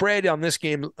 The spread on this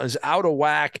game is out of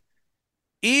whack.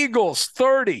 Eagles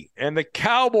 30 and the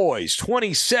Cowboys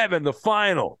 27, the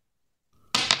final.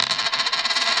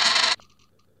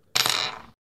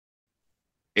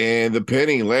 And the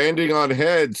penny landing on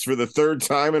heads for the third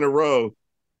time in a row,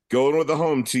 going with the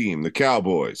home team, the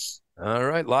Cowboys. All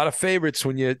right, a lot of favorites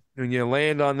when you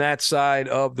land on that side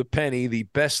of the penny. The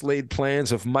best laid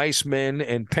plans of mice, men,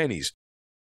 and pennies.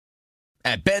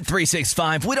 At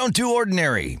Bet365, we don't do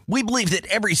ordinary. We believe that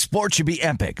every sport should be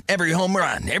epic. Every home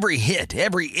run, every hit,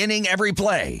 every inning, every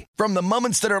play. From the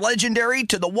moments that are legendary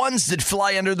to the ones that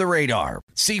fly under the radar.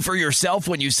 See for yourself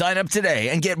when you sign up today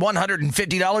and get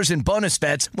 $150 in bonus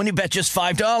bets when you bet just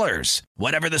 $5.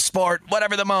 Whatever the sport,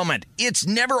 whatever the moment, it's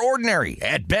never ordinary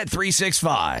at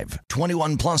Bet365.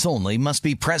 21 plus only. Must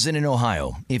be present in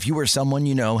Ohio. If you or someone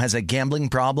you know has a gambling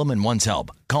problem and wants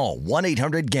help, call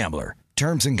 1-800-GAMBLER.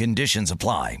 Terms and conditions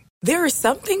apply. There are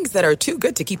some things that are too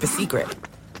good to keep a secret.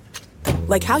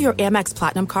 Like how your Amex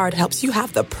Platinum card helps you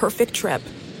have the perfect trip.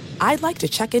 I'd like to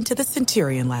check into the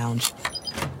Centurion Lounge.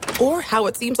 Or how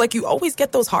it seems like you always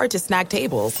get those hard-to-snag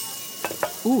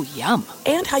tables. Ooh, yum.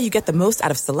 And how you get the most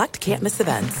out of select can't-miss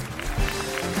events.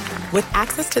 With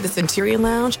access to the Centurion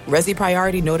Lounge, Resi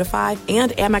Priority Notified,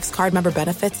 and Amex card member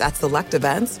benefits at select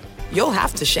events, you'll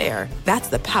have to share. That's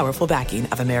the powerful backing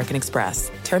of American Express.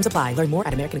 Terms apply. Learn more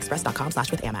at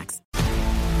americanexpress.com/withAmex.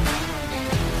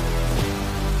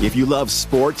 If you love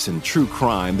sports and true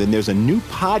crime, then there's a new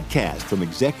podcast from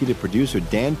executive producer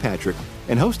Dan Patrick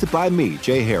and hosted by me,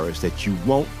 Jay Harris, that you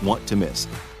won't want to miss.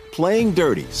 Playing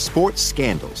Dirty: Sports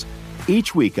Scandals.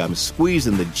 Each week, I'm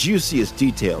squeezing the juiciest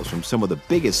details from some of the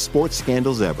biggest sports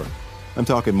scandals ever. I'm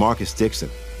talking Marcus Dixon,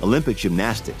 Olympic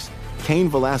gymnastics, Cain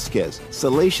Velasquez,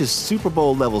 salacious Super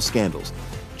Bowl-level scandals.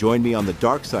 Join me on the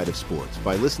dark side of sports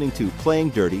by listening to Playing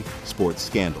Dirty Sports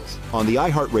Scandals on the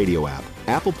iHeartRadio app,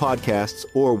 Apple Podcasts,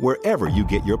 or wherever you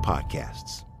get your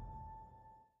podcasts.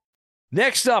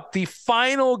 Next up, the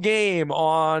final game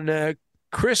on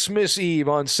Christmas Eve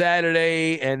on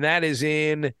Saturday, and that is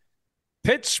in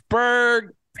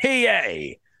Pittsburgh,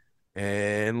 PA,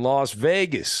 and Las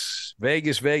Vegas.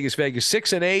 Vegas,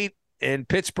 6-8, and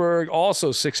Pittsburgh also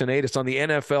 6-8. It's on the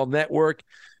NFL Network.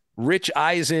 Rich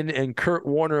Eisen and Kurt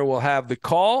Warner will have the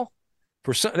call.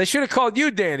 They should have called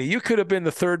you, Danny. You could have been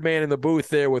the third man in the booth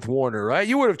there with Warner, right?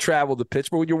 You would have traveled to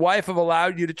Pittsburgh. Would your wife have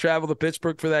allowed you to travel to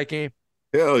Pittsburgh for that game?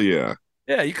 Hell yeah.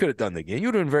 Yeah, you could have done the game. You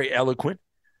would have been very eloquent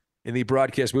in the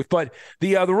broadcast booth. But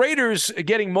the Raiders are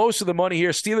getting most of the money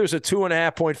here. Steelers a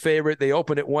 2.5-point favorite. They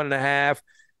open at 1.5.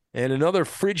 And another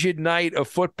frigid night of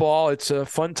football. It's a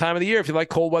fun time of the year if you like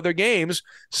cold weather games.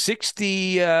 I said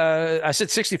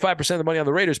 65% of the money on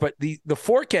the Raiders, but the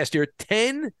forecast here,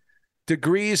 10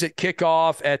 degrees at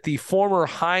kickoff at the former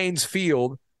Heinz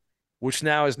Field, which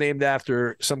now is named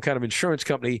after some kind of insurance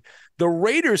company. The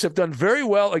Raiders have done very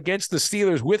well against the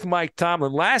Steelers with Mike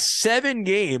Tomlin. Last 7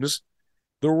 games,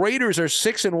 the Raiders are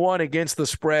 6-1 against the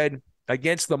spread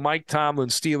against the Mike Tomlin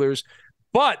Steelers.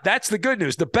 But that's the good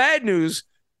news. The bad news,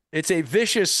 it's a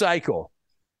vicious cycle.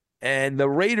 And the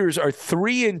Raiders are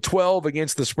 3-12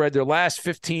 against the spread. Their last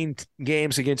 15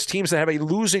 games against teams that have a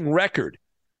losing record,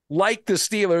 like the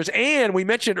Steelers. And we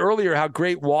mentioned earlier how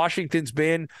great Washington's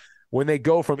been when they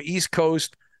go from East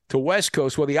Coast to West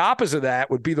Coast. Well, the opposite of that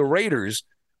would be the Raiders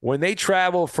when they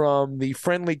travel from the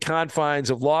friendly confines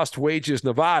of Lost Wages,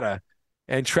 Nevada,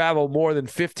 and travel more than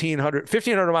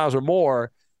 1,500 miles or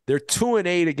more. They're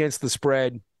 2-8 against the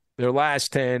spread, their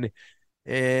last 10.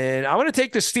 And I'm going to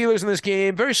take the Steelers in this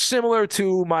game. Very similar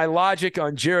to my logic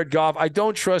on Jared Goff. I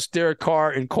don't trust Derek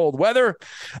Carr in cold weather.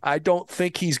 I don't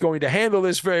think he's going to handle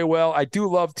this very well. I do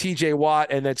love TJ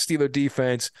Watt and that Steeler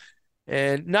defense.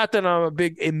 And not that I'm a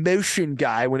big emotion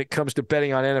guy when it comes to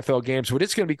betting on NFL games, but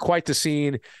it's going to be quite the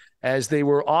scene as they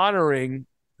were honoring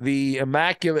the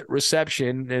Immaculate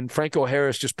Reception. And Franco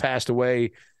Harris just passed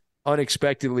away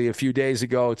unexpectedly a few days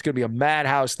ago. It's going to be a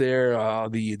madhouse there.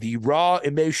 The raw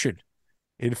emotion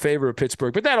in favor of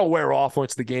Pittsburgh. But that'll wear off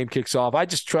once the game kicks off. I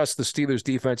just trust the Steelers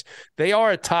defense. They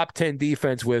are a top 10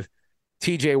 defense with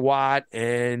TJ Watt,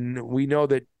 and we know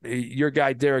that your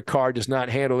guy Derek Carr does not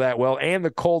handle that well, and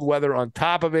the cold weather on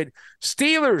top of it.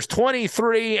 Steelers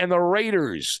 23 and the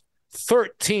Raiders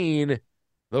 13,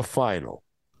 the final.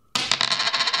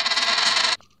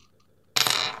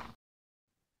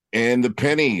 And the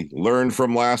penny learned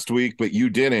from last week, but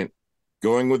you didn't.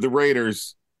 Going with the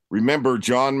Raiders. Remember,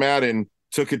 John Madden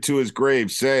took it to his grave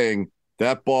saying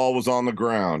that ball was on the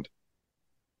ground.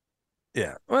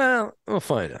 Yeah, well, we'll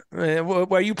find out.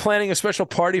 Are you planning a special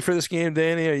party for this game,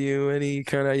 Danny? Are you any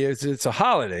kind of? It's a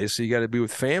holiday, so you got to be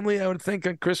with family, I would think,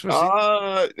 on Christmas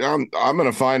Eve. I'm going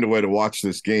to find a way to watch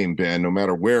this game, Ben. No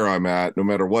matter where I'm at, no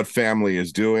matter what family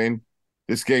is doing,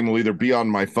 this game will either be on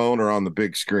my phone or on the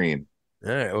big screen.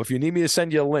 All right. Well, if you need me to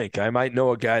send you a link, I might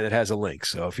know a guy that has a link.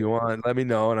 So if you want, let me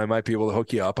know, and I might be able to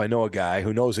hook you up. I know a guy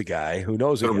who knows a guy who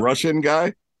knows a Russian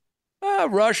guy.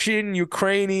 Russian,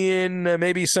 Ukrainian,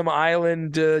 maybe some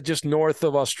island just north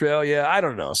of Australia. I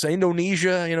don't know. So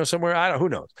Indonesia, somewhere. Who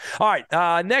knows? All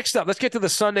right. Next up, let's get to the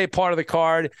Sunday part of the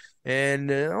card. And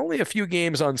only a few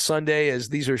games on Sunday, as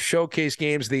these are showcase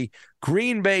games. The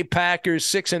Green Bay Packers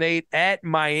 6-8 at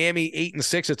Miami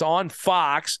 8-6. It's on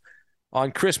Fox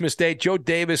on Christmas Day. Joe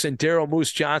Davis and Daryl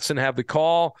Moose Johnson have the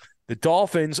call. The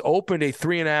Dolphins opened a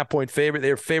 3.5-point favorite.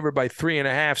 They're favored by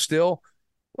 3.5 still.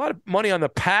 A lot of money on the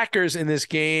Packers in this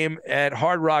game at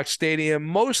Hard Rock Stadium,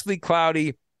 mostly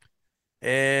cloudy,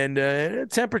 and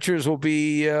temperatures will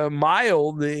be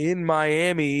mild in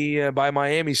Miami by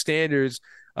Miami standards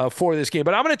for this game.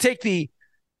 But I'm going to take the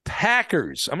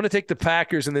Packers. I'm going to take the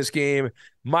Packers in this game.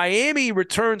 Miami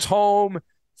returns home,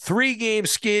 3-game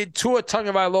skid. Tua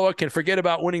Tagovailoa can forget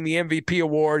about winning the MVP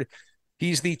award.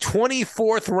 He's the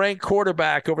 24th ranked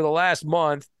quarterback over the last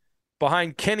month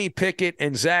behind Kenny Pickett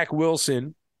and Zach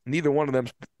Wilson. Neither one of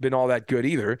them's been all that good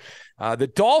either. The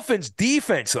Dolphins'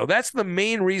 defense, though, that's the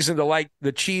main reason to like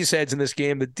the Cheeseheads in this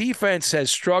game. The defense has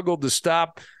struggled to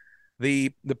stop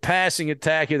the passing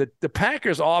attack here. The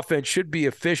Packers' offense should be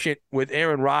efficient with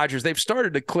Aaron Rodgers. They've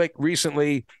started to click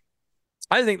recently.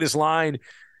 I think this line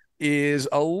is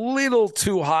a little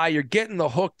too high. You're getting the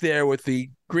hook there with the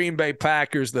Green Bay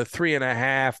Packers, the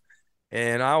 3.5,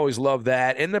 and I always love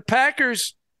that. And the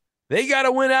Packers, They got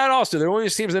to win out also. They're one of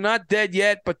these teams that are not dead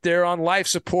yet, but they're on life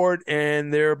support,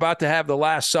 and they're about to have the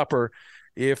last supper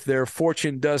if their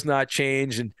fortune does not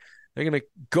change. And they're going to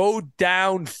go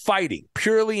down fighting.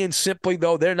 Purely and simply,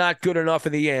 though, they're not good enough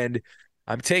in the end.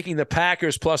 I'm taking the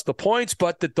Packers plus the points,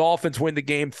 but the Dolphins win the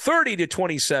game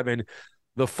 30-27,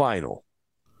 the final.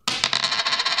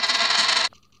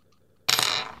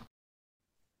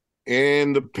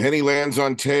 And the penny lands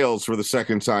on tails for the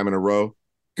second time in a row,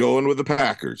 going with the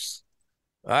Packers.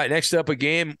 All right, next up, a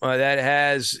game that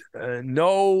has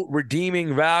no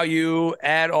redeeming value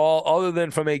at all other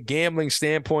than from a gambling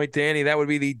standpoint, Danny. That would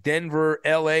be the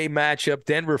Denver-LA matchup.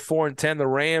 Denver 4-10, the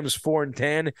Rams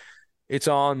 4-10. It's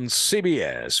on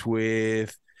CBS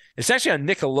it's actually on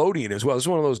Nickelodeon as well. This is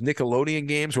one of those Nickelodeon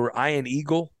games where Iron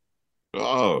Eagle.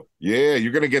 Oh, yeah,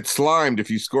 you're going to get slimed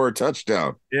if you score a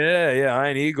touchdown. Yeah,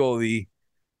 Iron Eagle, the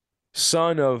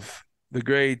son of the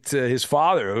great his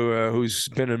father, who's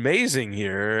been amazing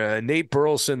here, Nate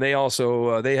Burleson. They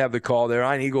also they have the call there.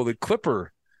 Iron Eagle, the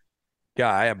Clipper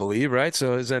guy, I believe, right?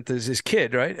 So isn't this his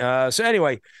kid, right? So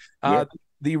anyway,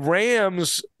 the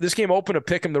Rams. This game opened to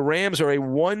pick 'em. The Rams are a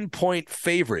 1-point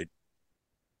favorite,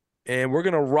 and we're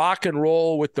going to rock and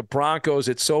roll with the Broncos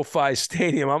at SoFi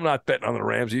Stadium. I'm not betting on the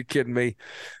Rams. Are you kidding me?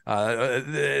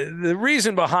 The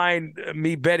reason behind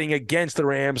me betting against the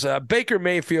Rams, Baker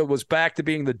Mayfield was back to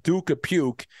being the Duke of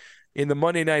Puke in the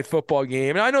Monday Night Football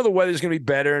game. And I know the weather's going to be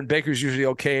better, and Baker's usually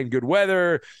okay in good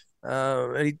weather.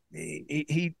 And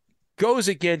he goes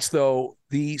against, though,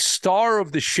 the star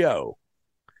of the show,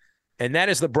 and that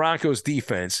is the Broncos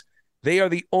defense. They are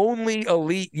the only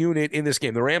elite unit in this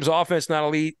game. The Rams offense, not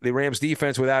elite. The Rams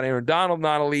defense without Aaron Donald,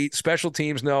 not elite. Special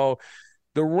teams, no.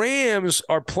 The Rams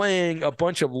are playing a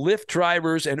bunch of Lyft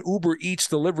drivers and Uber Eats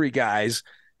delivery guys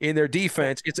in their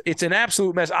defense. It's an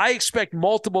absolute mess. I expect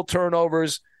multiple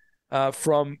turnovers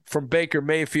from Baker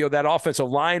Mayfield. That offensive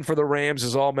line for the Rams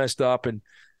is all messed up. And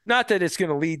not that it's going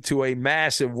to lead to a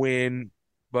massive win,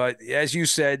 but as you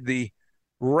said, the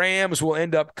Rams will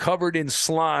end up covered in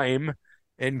slime.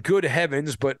 And good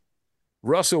heavens, but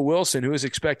Russell Wilson, who is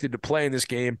expected to play in this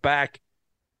game, back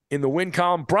in the win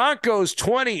column. Broncos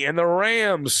 20 and the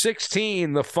Rams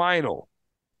 16, the final.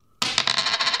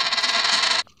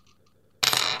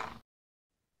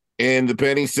 And the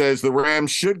penny says the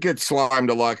Rams should get slimed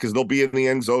a lot because they'll be in the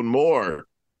end zone more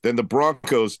than the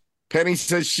Broncos. Penny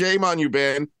says, shame on you,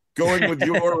 Ben, going with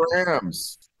your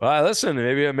Rams. Well, listen,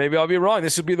 maybe I'll be wrong.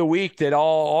 This will be the week that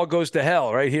all goes to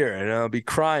hell right here, and I'll be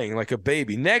crying like a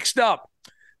baby. Next up,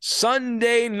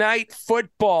 Sunday Night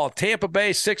Football. Tampa Bay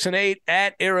 6-8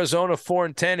 at Arizona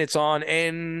 4-10. It's on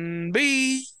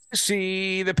NBC.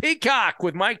 The Peacock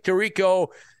with Mike Tirico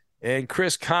and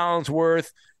Chris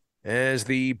Collinsworth as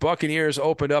the Buccaneers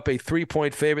opened up a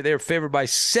 3-point favorite. They were favored by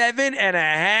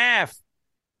 7.5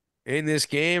 in this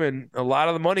game, and a lot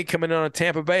of the money coming on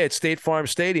Tampa Bay at State Farm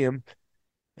Stadium.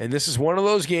 And this is one of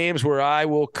those games where I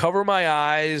will cover my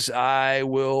eyes. I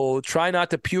will try not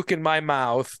to puke in my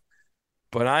mouth,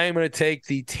 but I am going to take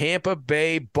the Tampa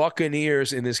Bay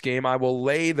Buccaneers in this game. I will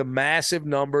lay the massive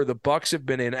number. The Bucs have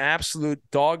been an absolute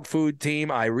dog food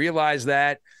team. I realize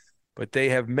that, but they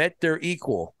have met their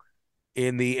equal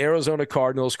in the Arizona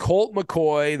Cardinals. Colt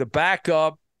McCoy, the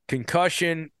backup,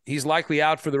 concussion. He's likely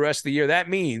out for the rest of the year. That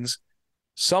means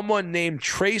someone named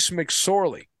Trace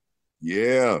McSorley.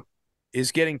 Yeah.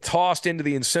 Is getting tossed into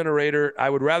the incinerator. I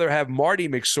would rather have Marty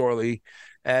McSorley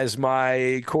as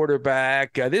my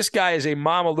quarterback. This guy is a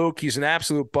Mamaluke. He's an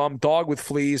absolute bum, dog with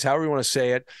fleas, however you want to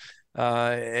say it.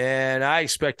 And I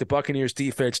expect the Buccaneers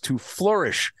defense to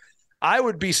flourish. I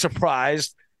would be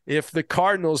surprised if the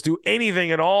Cardinals do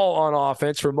anything at all on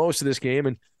offense for most of this game.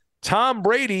 And Tom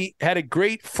Brady had a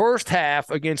great first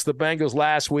half against the Bengals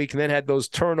last week and then had those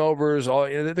turnovers.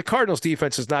 The Cardinals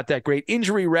defense is not that great.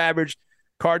 Injury ravaged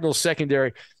Cardinals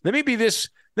secondary. Let me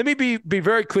be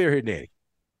very clear here, Danny.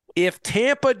 If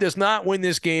Tampa does not win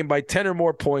this game by 10 or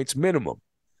more points minimum,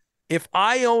 if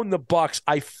I own the Bucs,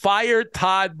 I fire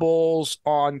Todd Bowles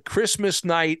on Christmas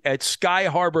night at Sky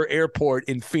Harbor Airport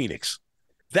in Phoenix.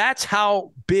 That's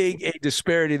how big a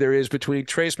disparity there is between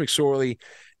Trace McSorley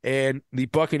and the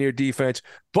Buccaneer defense.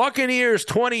 Buccaneers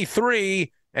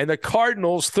 23 and the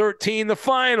Cardinals 13, the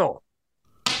final.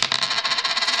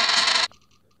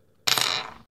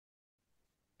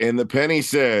 And the penny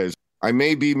says, I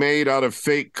may be made out of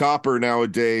fake copper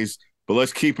nowadays, but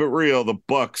let's keep it real. The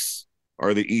Bucs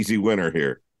are the easy winner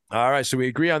here. All right, so we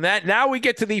agree on that. Now we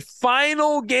get to the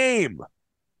final game.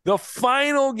 The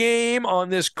final game on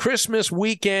this Christmas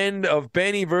weekend of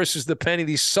Benny versus the penny,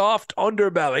 the soft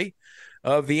underbelly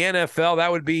of the NFL.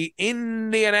 That would be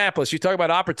Indianapolis. You talk about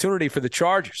opportunity for the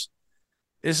Chargers.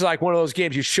 This is like one of those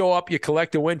games. You show up, you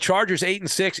collect a win. Chargers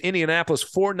 8-6, Indianapolis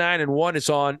 4-9-1. It's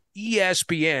on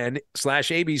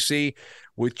ESPN/ABC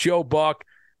with Joe Buck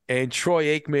and Troy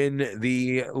Aikman.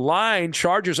 The line,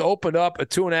 Chargers opened up a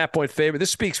 2.5-point favorite.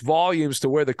 This speaks volumes to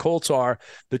where the Colts are.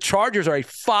 The Chargers are a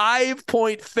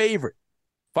 5-point favorite.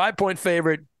 5-point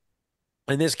favorite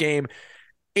in this game.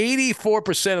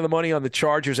 84% of the money on the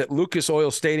Chargers at Lucas Oil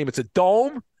Stadium. It's a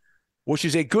dome, which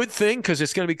is a good thing because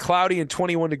it's going to be cloudy and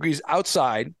 21 degrees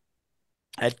outside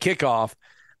at kickoff.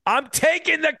 I'm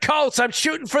taking the Colts. I'm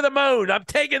shooting for the moon. I'm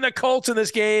taking the Colts in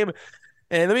this game.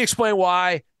 And let me explain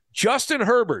why. Justin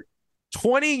Herbert,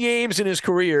 20 games in his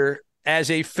career as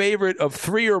a favorite of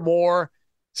 3 or more,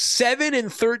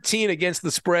 7-13 against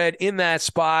the spread in that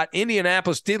spot.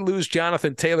 Indianapolis did lose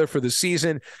Jonathan Taylor for the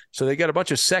season, so they got a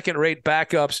bunch of second-rate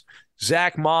backups.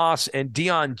 Zach Moss and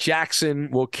Deion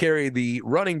Jackson will carry the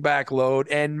running back load.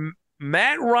 And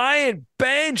Matt Ryan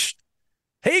benched.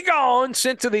 He gone,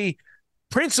 sent to the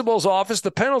principal's office,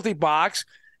 the penalty box.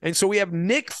 And so we have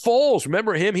Nick Foles.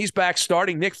 Remember him? He's back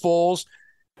starting. Nick Foles.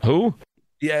 Who?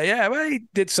 Yeah. Well, he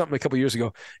did something a couple years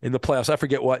ago in the playoffs. I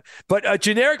forget what. But a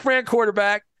generic brand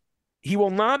quarterback. He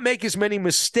will not make as many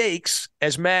mistakes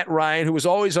as Matt Ryan, who was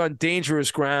always on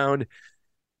dangerous ground.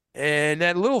 And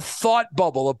that little thought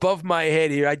bubble above my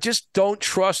head here, I just don't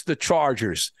trust the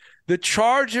Chargers. The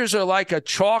Chargers are like a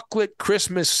chocolate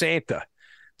Christmas Santa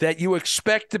that you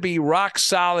expect to be rock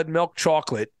solid milk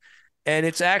chocolate, and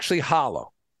it's actually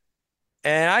hollow.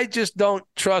 And I just don't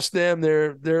trust them.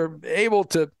 They're able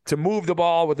to move the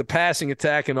ball with the passing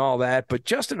attack and all that. But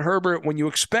Justin Herbert, when you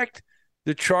expect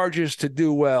the Chargers to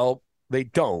do well, they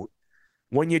don't.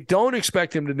 When you don't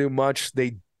expect them to do much,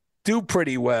 they do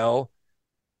pretty well.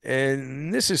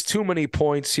 And this is too many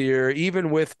points here, even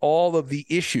with all of the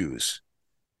issues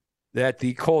that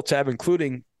the Colts have,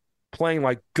 including playing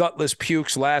like gutless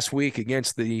pukes last week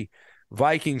against the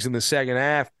Vikings in the second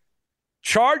half.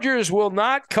 Chargers will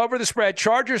not cover the spread.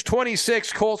 Chargers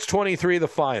 26, Colts 23, the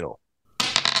final.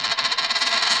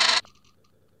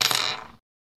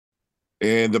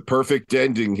 And the perfect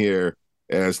ending here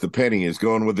as the penny is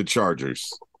going with the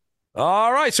Chargers.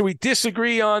 All right, so we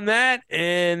disagree on that,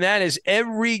 and that is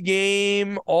every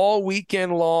game all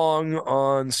weekend long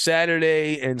on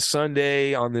Saturday and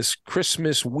Sunday on this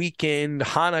Christmas weekend,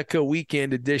 Hanukkah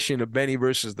weekend edition of Benny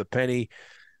versus the Penny.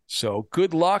 So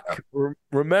good luck.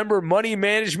 Remember, money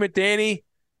management, Danny.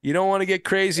 You don't want to get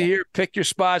crazy here. Pick your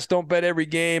spots. Don't bet every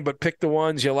game, but pick the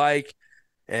ones you like.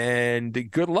 And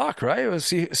good luck, right? We'll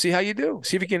see how you do.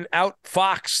 See if you can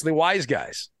outfox the wise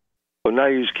guys. Well, now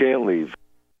you just can't leave.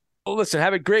 Well, listen,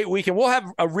 have a great weekend. We'll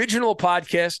have original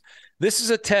podcasts. This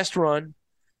is a test run.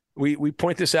 We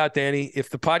point this out, Danny. If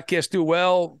the podcasts do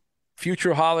well,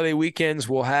 future holiday weekends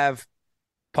we'll have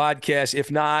podcasts.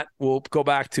 If not, we'll go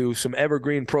back to some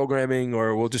evergreen programming,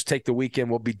 or we'll just take the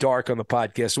weekend. We'll be dark on the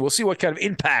podcast. So we'll see what kind of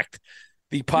impact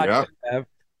the podcast have.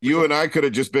 You and I could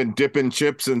have just been dipping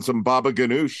chips in some Baba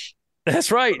Ganoush.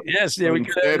 That's right. Yes. Yeah,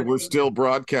 instead, we're still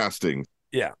broadcasting.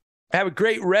 Yeah. Have a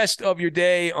great rest of your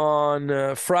day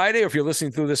on Friday, or if you're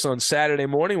listening through this on Saturday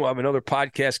morning, we'll have another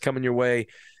podcast coming your way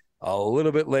a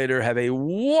little bit later. Have a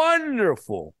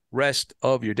wonderful rest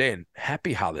of your day, and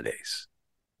happy holidays.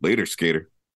 Later, Skater.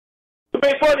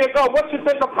 Before you go, what you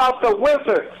think about the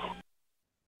Wizards?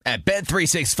 At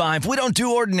Bet365, we don't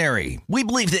do ordinary. We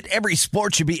believe that every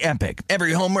sport should be epic.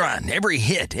 Every home run, every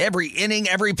hit, every inning,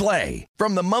 every play.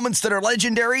 From the moments that are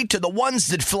legendary to the ones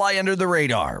that fly under the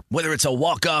radar. Whether it's a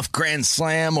walk-off grand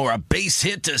slam or a base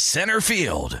hit to center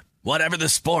field. Whatever the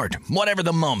sport, whatever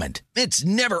the moment. It's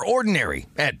never ordinary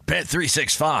at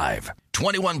Bet365.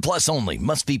 21 plus only.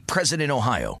 Must be present in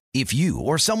Ohio. If you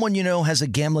or someone you know has a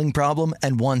gambling problem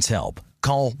and wants help,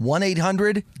 call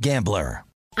 1-800-GAMBLER.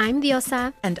 I'm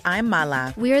Diosa. And I'm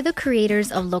Mala. We are the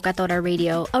creators of Locatora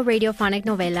Radio, a radiophonic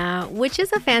novela, which is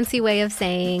a fancy way of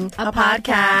saying a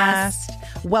podcast.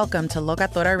 Welcome to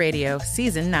Locatora Radio,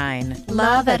 Season 9.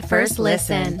 Love at first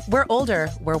listen. We're older,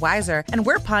 we're wiser, and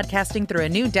we're podcasting through a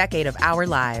new decade of our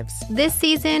lives. This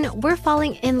season, we're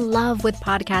falling in love with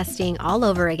podcasting all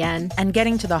over again. And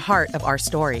getting to the heart of our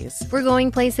stories. We're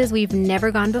going places we've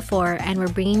never gone before, and we're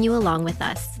bringing you along with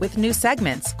us. With new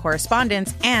segments,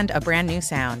 correspondence, and a brand new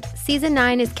sound. Season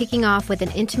 9 is kicking off with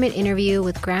an intimate interview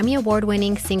with Grammy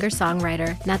Award-winning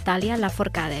singer-songwriter Natalia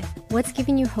Lafourcade. What's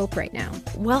giving you hope right now?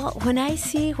 Well, when I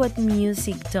see what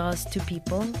music does to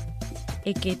people,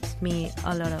 it gives me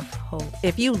a lot of hope.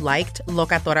 If you liked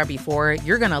Locatora before,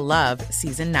 you're going to love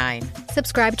Season 9.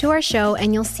 Subscribe to our show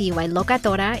and you'll see why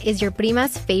Locatora is your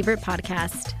prima's favorite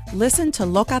podcast. Listen to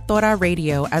Locatora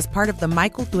Radio as part of the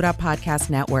Michael Dura Podcast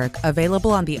Network,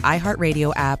 available on the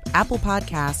iHeartRadio app, Apple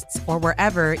Podcasts, or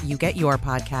wherever you get your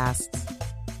podcasts.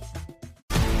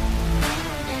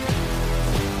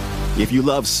 If you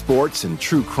love sports and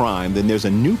true crime, then there's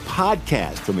a new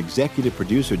podcast from executive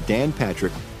producer Dan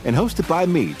Patrick and hosted by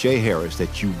me, Jay Harris,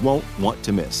 that you won't want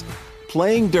to miss.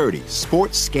 Playing Dirty: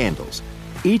 Sports Scandals.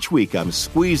 Each week, I'm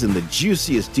squeezing the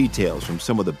juiciest details from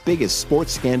some of the biggest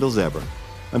sports scandals ever.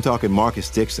 I'm talking Marcus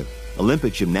Dixon,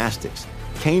 Olympic gymnastics,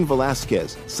 Cain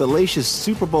Velasquez, salacious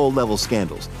Super Bowl-level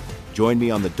scandals. Join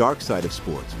me on the dark side of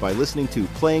sports by listening to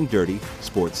Playing Dirty: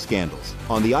 Sports Scandals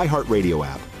on the iHeartRadio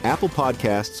app, Apple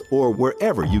Podcasts, or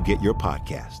wherever you get your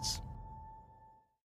podcasts.